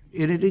 and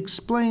it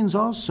explains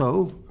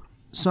also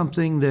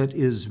something that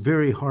is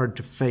very hard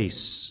to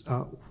face.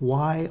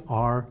 Why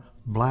are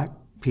black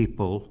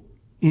people,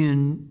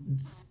 in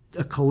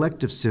a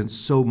collective sense,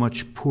 so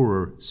much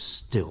poorer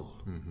still?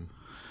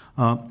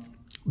 Mm-hmm.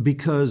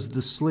 Because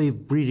the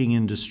slave breeding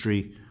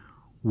industry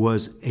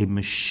was a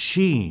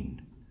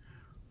machine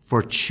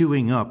for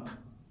chewing up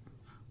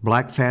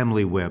black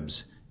family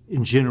webs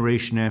in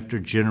generation after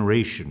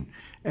generation,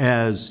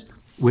 as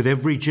with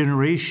every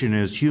generation,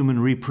 as human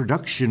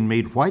reproduction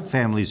made white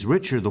families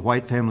richer, the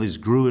white families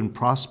grew and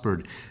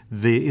prospered.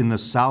 In the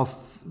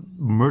South,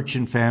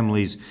 merchant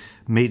families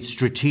made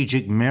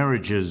strategic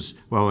marriages,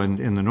 well,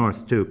 in the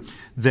North too,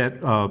 that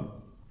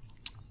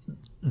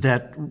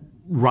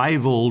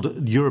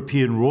rivaled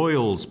European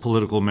royals'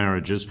 political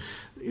marriages,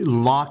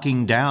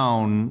 locking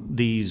down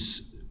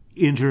these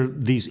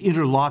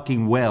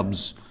interlocking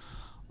webs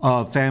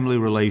of family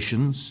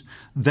relations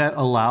that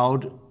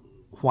allowed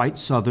white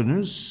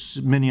Southerners,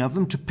 many of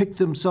them, to pick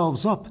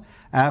themselves up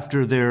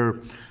after their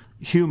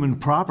human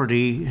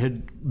property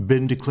had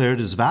been declared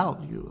as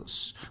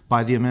valueless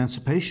by the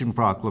Emancipation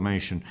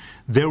Proclamation.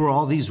 There were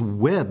all these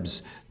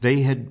webs.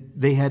 They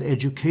had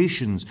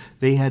educations.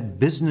 They had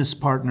business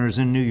partners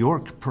in New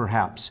York,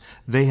 perhaps.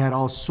 They had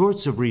all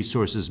sorts of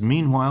resources.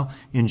 Meanwhile,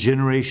 in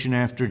generation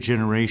after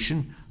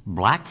generation,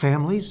 black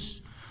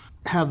families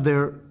have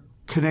their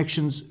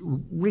connections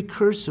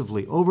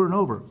recursively, over and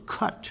over,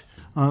 cut.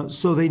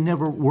 So they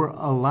never were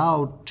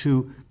allowed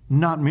to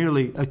not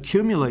merely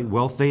accumulate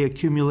wealth, they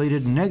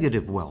accumulated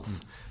negative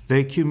wealth. They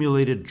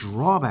accumulated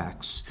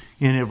drawbacks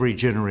in every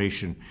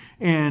generation.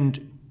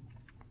 And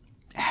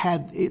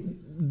had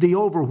the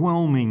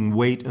overwhelming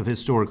weight of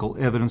historical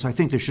evidence, I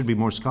think there should be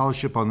more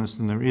scholarship on this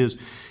than there is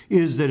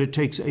that it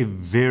takes a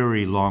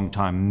very long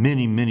time,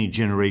 many, many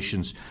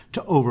generations,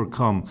 to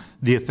overcome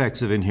the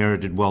effects of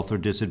inherited wealth or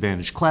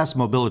disadvantage. Class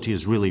mobility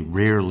is really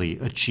rarely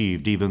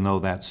achieved, even though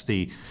that's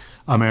the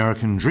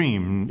American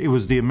dream. It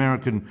was the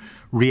American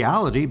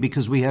reality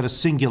because we had a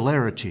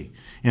singularity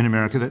in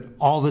America that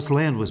all this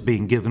land was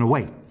being given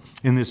away.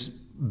 In this,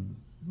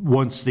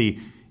 once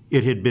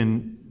it had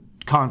been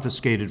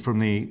confiscated from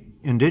the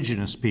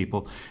indigenous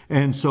people,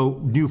 and so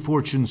new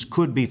fortunes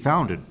could be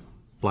founded.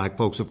 Black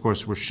folks, of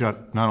course, were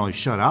not only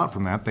shut out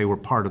from that, they were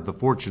part of the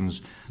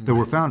fortunes that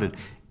were founded.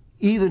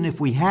 Even if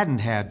we hadn't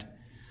had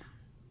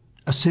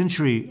a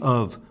century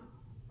of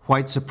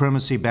white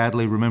supremacy,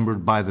 badly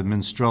remembered by the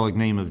minstrelic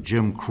name of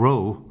Jim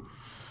Crow,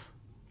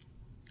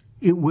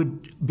 it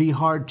would be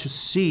hard to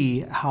see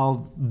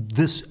how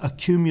this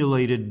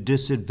accumulated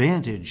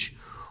disadvantage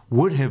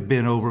would have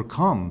been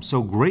overcome.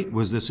 So great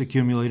was this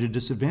accumulated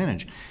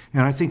disadvantage.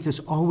 And I think this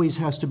always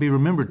has to be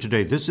remembered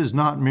today. This is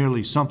not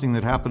merely something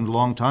that happened a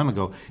long time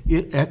ago.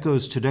 It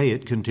echoes today.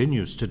 It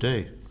continues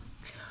today.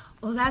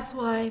 Well, that's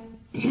why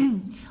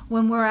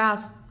when we're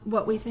asked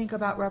what we think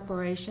about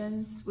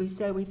reparations, we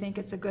say we think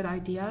it's a good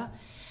idea.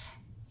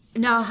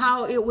 Now,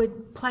 how it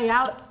would play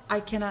out, I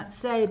cannot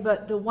say,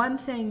 but the one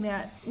thing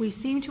that we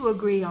seem to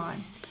agree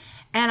on,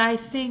 and I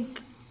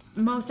think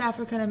most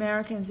African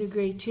Americans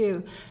agree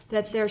too,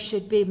 that there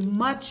should be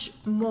much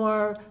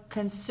more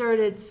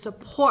concerted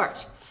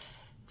support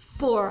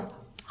for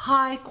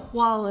high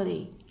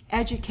quality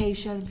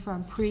education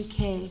from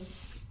pre-K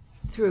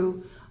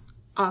through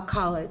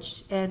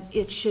college, and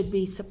it should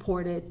be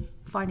supported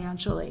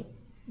financially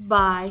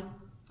by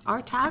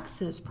our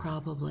taxes,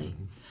 probably.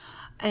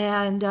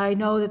 And I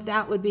know that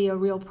that would be a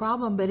real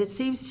problem, but it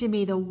seems to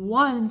me the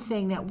one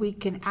thing that we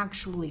can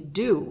actually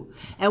do,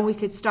 and we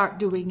could start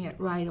doing it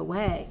right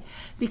away.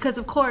 Because,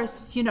 of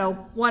course, you know,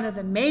 one of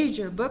the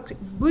major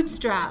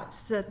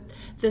bootstraps that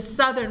the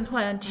Southern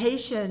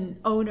plantation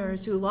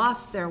owners who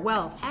lost their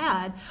wealth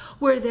had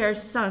were their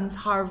sons'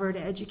 Harvard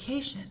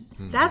education.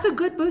 Mm-hmm. That's a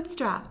good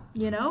bootstrap,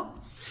 you know?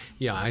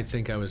 Yeah, I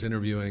think I was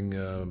interviewing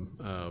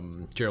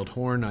Gerald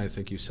Horne. I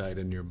think you cite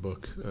in your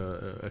book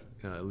a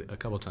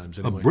couple times.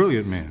 Anyway. A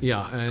brilliant man.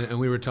 Yeah, and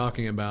we were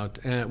talking about,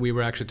 we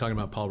were actually talking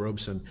about Paul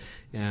Robeson.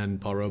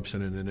 And Paul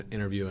Robeson, in an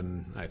interview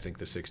in, I think,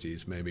 the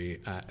 60s maybe,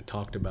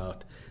 talked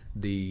about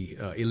the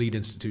elite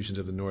institutions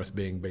of the North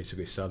being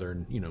basically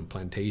Southern,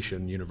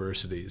 plantation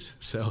universities.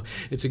 So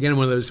it's again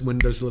one of those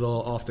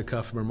little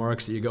off-the-cuff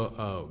remarks that you go,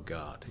 oh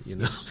God,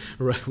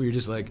 right? Where you're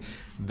just like,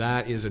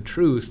 that is a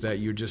truth that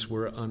you just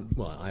were,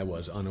 I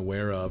was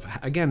unaware of.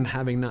 Again,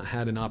 having not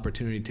had an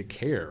opportunity to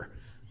care,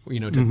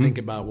 to think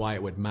about why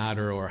it would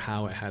matter or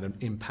how it had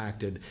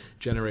impacted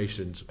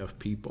generations of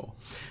people.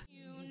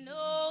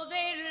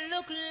 They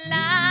look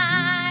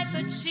like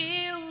the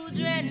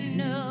children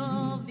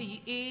of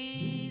the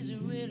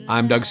Israelites.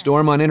 I'm Doug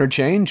Storm on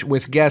Interchange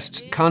with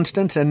guests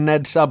Constance and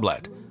Ned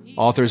Sublett,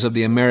 authors of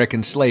The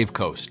American Slave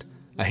Coast,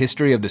 A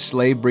History of the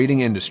Slave Breeding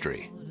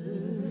Industry.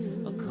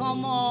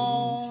 Come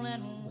on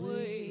and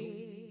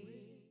wait.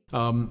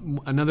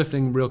 Another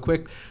thing real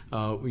quick,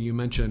 you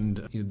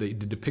mentioned the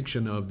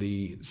depiction of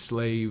the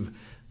slave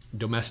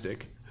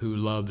domestic who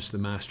loves the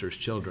master's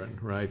children,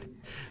 right?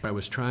 I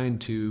was trying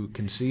to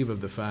conceive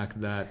of the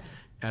fact that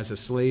as a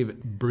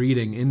slave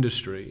breeding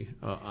industry,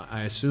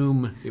 I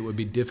assume it would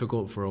be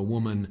difficult for a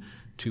woman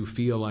to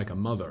feel like a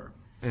mother.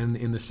 And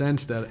in the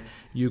sense that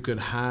you could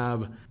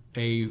have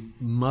a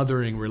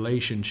mothering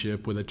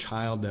relationship with a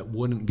child that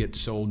wouldn't get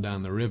sold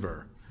down the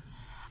river.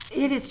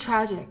 It is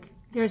tragic.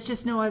 There's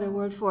just no other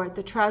word for it.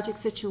 The tragic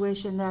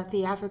situation that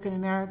the African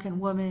American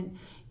woman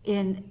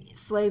in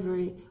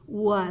slavery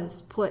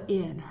was put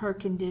in, her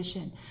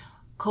condition,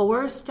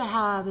 coerced to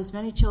have as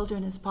many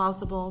children as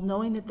possible,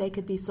 knowing that they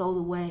could be sold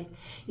away.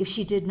 If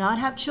she did not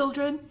have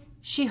children,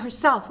 she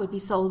herself would be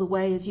sold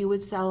away as you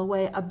would sell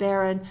away a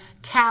barren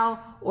cow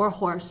or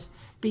horse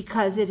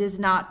because it is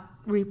not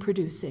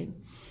reproducing.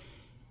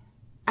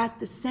 At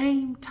the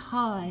same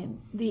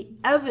time, the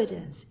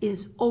evidence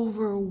is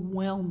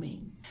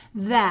overwhelming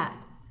that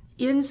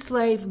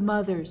enslaved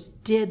mothers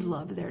did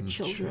love their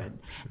children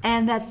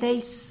and that they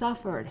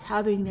suffered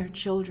having their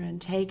children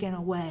taken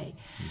away.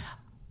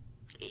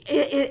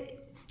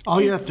 All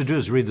you have to do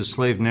is read the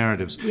slave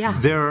narratives. Yeah.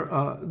 They're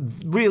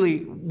really,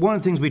 one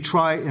of the things we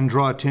try and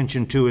draw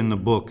attention to in the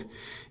book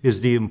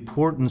is the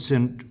importance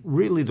and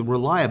really the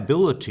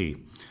reliability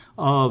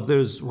of,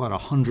 there's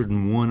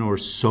 101 or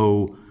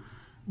so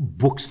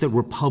books that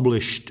were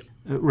published,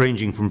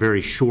 ranging from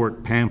very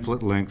short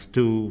pamphlet length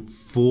to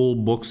full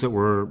books that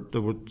were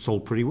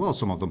sold pretty well,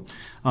 some of them.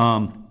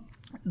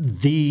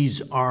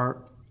 These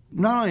are,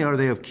 not only are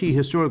they of key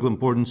historical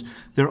importance,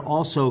 they're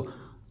also,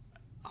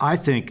 I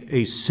think,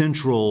 a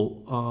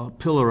central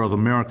pillar of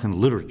American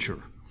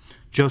literature,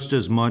 just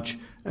as much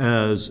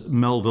as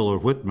Melville or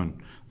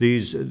Whitman.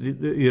 These,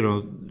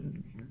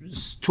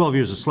 12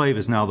 Years a Slave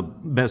is now the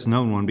best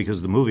known one because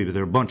of the movie, but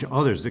there are a bunch of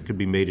others that could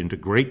be made into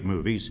great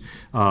movies.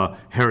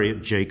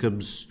 Harriet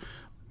Jacobs,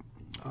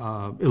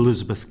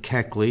 Elizabeth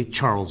Keckley,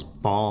 Charles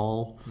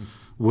Ball,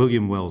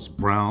 William Wells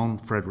Brown,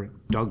 Frederick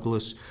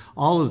Douglass.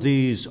 All of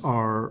these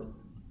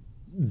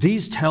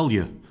tell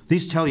you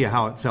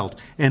how it felt.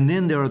 And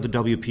then there are the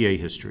WPA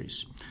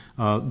histories,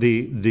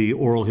 the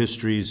oral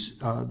histories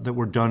that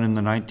were done in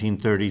the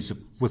 1930s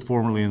with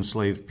formerly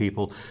enslaved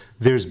people.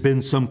 There's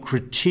been some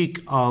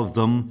critique of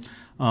them,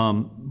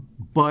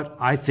 but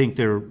I think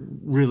they're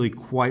really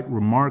quite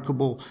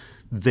remarkable.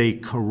 They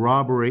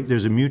corroborate,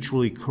 there's a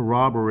mutually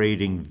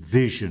corroborating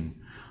vision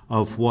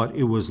of what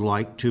it was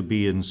like to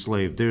be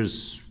enslaved.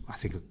 There's, I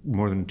think,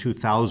 more than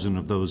 2,000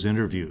 of those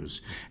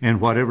interviews. And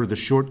whatever the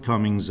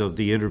shortcomings of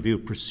the interview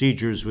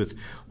procedures with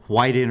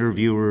white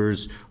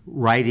interviewers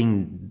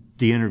writing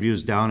the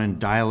interviews down in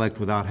dialect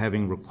without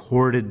having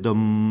recorded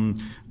them,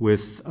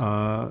 with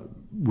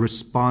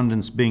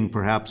respondents being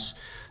perhaps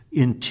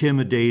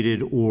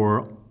intimidated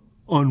or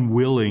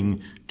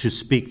unwilling to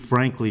speak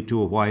frankly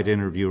to a white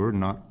interviewer.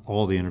 Not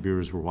all the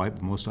interviewers were white,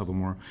 but most of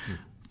them were.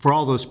 For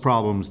all those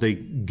problems, they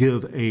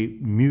give a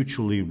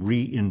mutually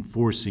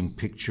reinforcing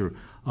picture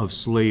of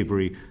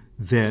slavery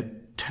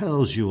that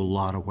tells you a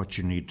lot of what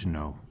you need to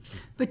know.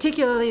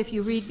 Particularly if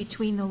you read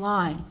between the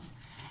lines,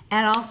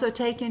 and also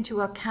take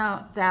into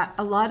account that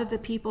a lot of the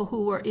people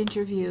who were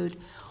interviewed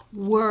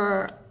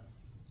were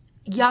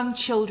young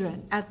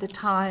children at the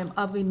time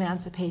of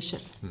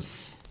emancipation.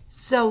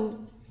 So,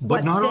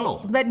 but not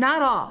all. But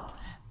not all.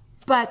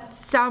 But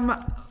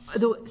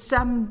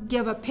some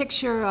give a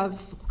picture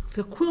of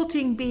the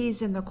quilting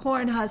bees and the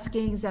corn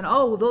huskings, and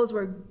oh, those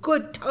were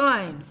good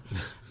times.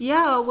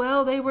 Yeah,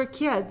 well, they were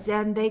kids,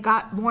 and they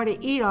got more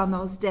to eat on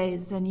those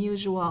days than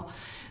usual.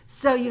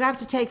 So you have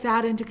to take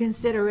that into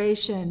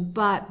consideration,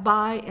 but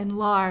by and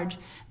large,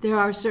 there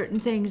are certain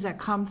things that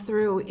come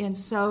through in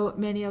so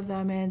many of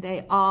them, and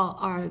they all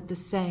are the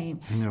same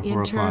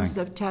in terms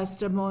of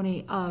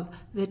testimony of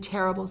the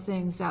terrible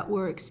things that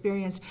were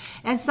experienced.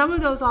 And some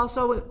of those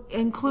also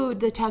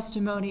include the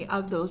testimony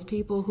of those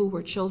people who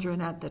were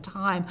children at the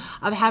time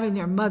of having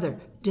their mother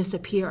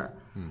disappear.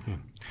 Mm-hmm.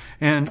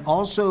 And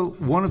also,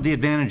 one of the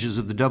advantages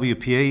of the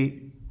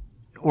WPA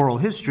oral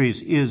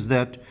histories is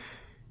that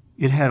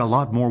it had a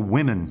lot more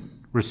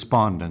women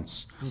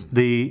respondents.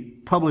 The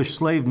published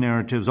slave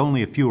narratives,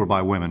 only a few were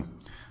by women,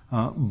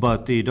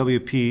 but the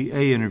WPA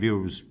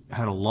interviews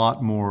had a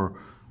lot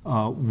more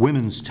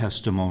women's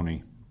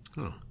testimony.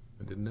 Oh,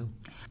 I didn't know.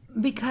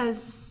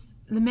 Because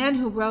the men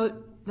who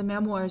wrote the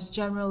memoirs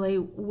generally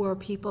were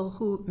people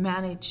who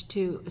managed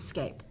to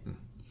escape.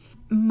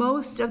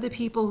 Most of the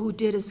people who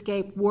did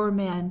escape were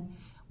men.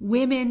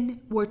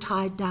 Women were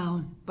tied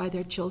down by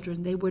their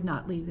children. They would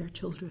not leave their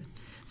children.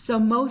 So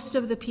most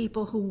of the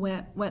people who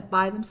went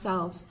by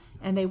themselves,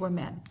 and they were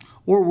men.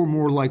 Or were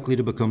more likely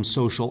to become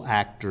social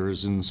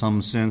actors in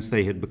some sense.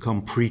 They had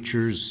become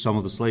preachers. Some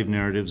of the slave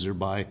narratives are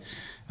by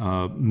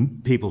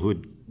people who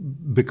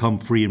had become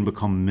free and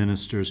become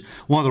ministers.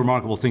 One of the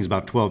remarkable things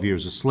about 12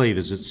 Years a Slave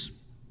is it's,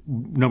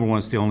 number one,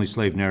 it's the only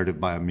slave narrative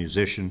by a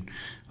musician,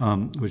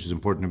 which is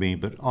important to me,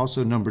 but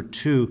also number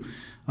two,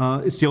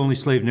 it's the only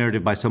slave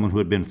narrative by someone who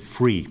had been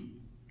free,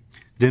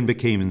 then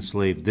became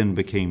enslaved, then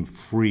became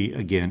free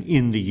again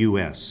in the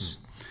U.S.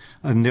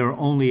 And there are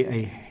only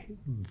a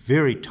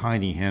very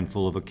tiny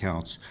handful of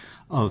accounts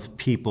of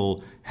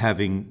people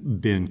having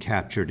been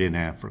captured in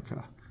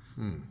Africa.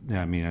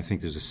 I mean, I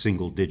think there's a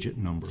single-digit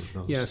number of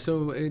those. Yeah,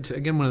 so it's,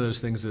 again, one of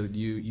those things that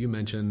you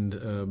mentioned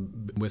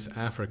with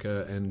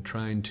Africa and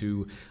trying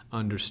to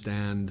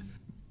understand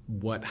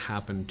what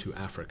happened to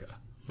Africa,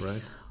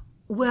 right?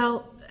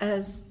 Well,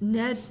 as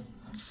Ned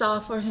saw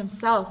for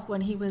himself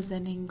when he was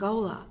in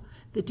Angola,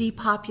 the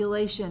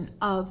depopulation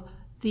of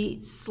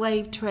the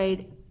slave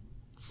trade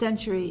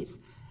centuries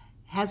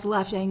has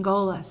left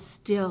Angola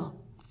still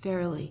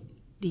fairly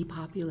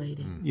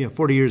depopulated. Yeah,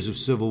 40 years of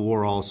civil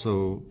war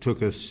also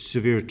took a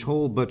severe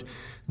toll, but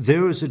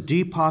there is a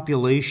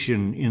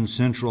depopulation in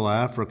Central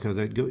Africa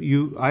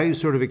that I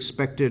sort of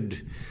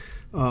expected.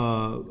 When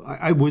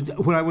I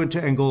went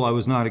to Angola, I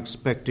was not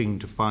expecting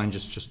to find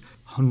just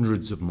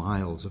hundreds of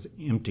miles of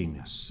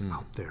emptiness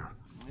out there.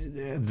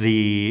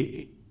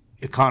 The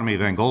economy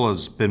of Angola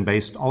has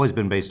always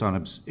been based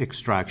on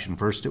extraction.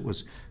 First, it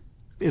was,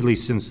 at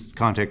least since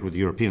contact with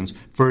Europeans,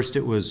 first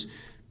it was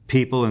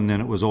people and then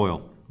it was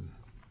oil.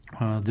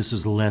 This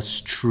is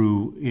less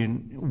true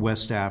in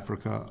West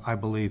Africa, I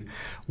believe.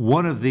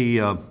 One of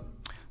the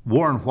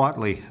Warren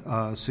Whatley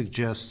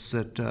suggests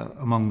that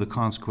among the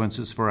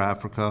consequences for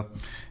Africa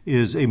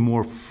is a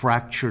more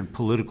fractured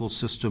political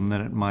system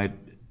than it might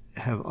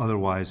have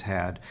otherwise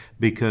had,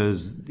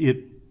 because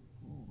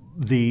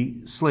the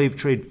slave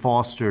trade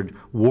fostered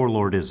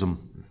warlordism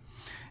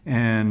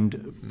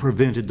and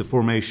prevented the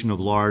formation of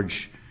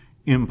large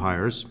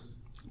empires.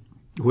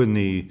 When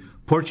the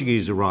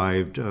Portuguese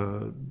arrived,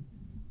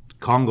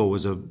 Congo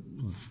was a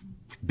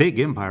big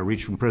empire,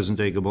 reached from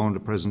present-day Gabon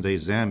to present-day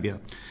Zambia,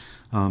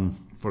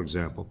 for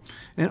example.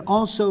 And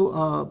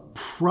also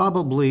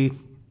probably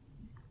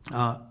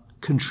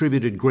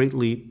contributed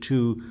greatly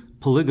to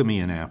polygamy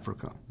in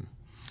Africa,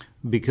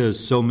 because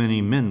so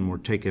many men were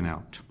taken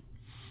out.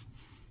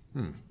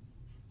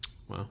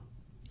 Wow.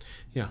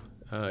 Yeah.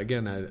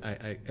 Again,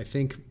 I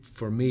think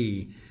for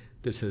me,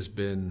 this has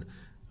been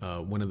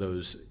one of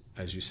those,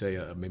 as you say,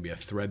 maybe a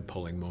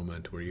thread-pulling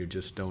moment where you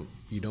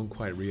don't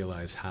quite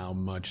realize how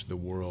much the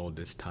world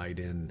is tied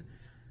in,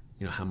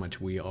 how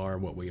much we are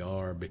what we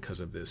are because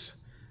of this,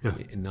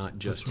 not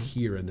just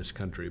here in this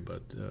country,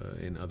 but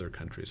in other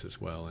countries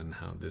as well, and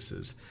how this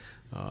is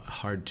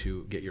hard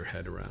to get your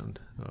head around.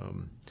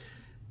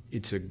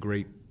 It's a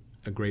great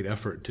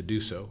effort to do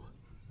so,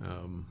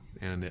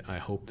 and I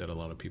hope that a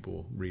lot of people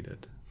will read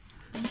it.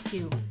 Thank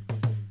you.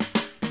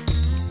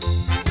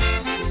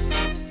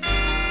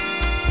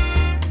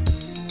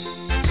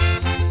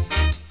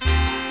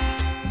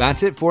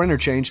 That's it for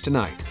Interchange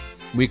tonight.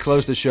 We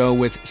close the show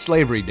with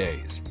Slavery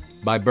Days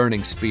by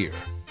Burning Spear.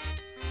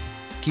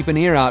 Keep an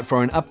ear out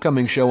for an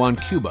upcoming show on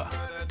Cuba,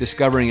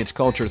 discovering its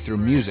culture through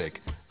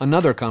music,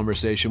 another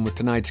conversation with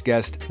tonight's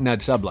guest,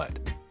 Ned Sublett.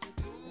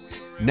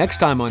 Next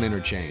time on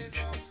Interchange,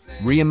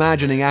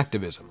 reimagining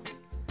activism.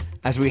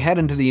 As we head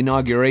into the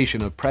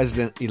inauguration of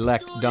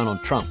President-elect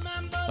Donald Trump,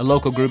 a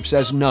local group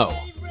says no.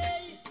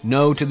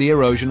 No to the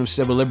erosion of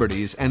civil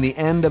liberties and the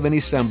end of any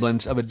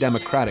semblance of a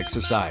democratic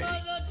society.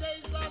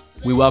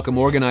 We welcome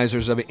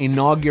organizers of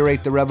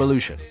Inaugurate the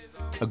Revolution,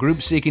 a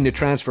group seeking to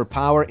transfer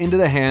power into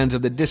the hands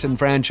of the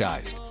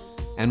disenfranchised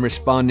and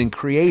responding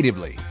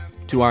creatively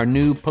to our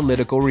new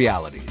political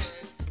realities.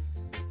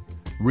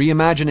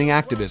 Reimagining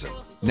activism,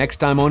 next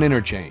time on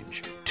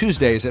Interchange,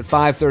 Tuesdays at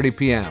 5:30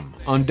 p.m.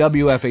 on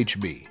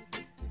WFHB.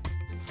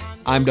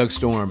 I'm Doug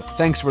Storm.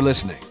 Thanks for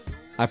listening.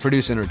 I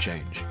produce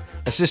Interchange.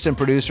 Assistant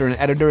producer and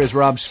editor is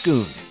Rob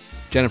Schoon.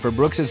 Jennifer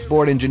Brooks is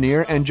board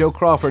engineer, and Joe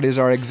Crawford is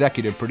our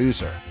executive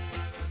producer.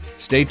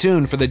 Stay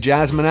tuned for the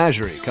Jazz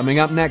Menagerie coming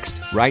up next,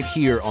 right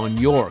here on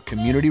your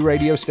community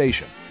radio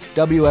station,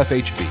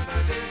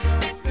 WFHB.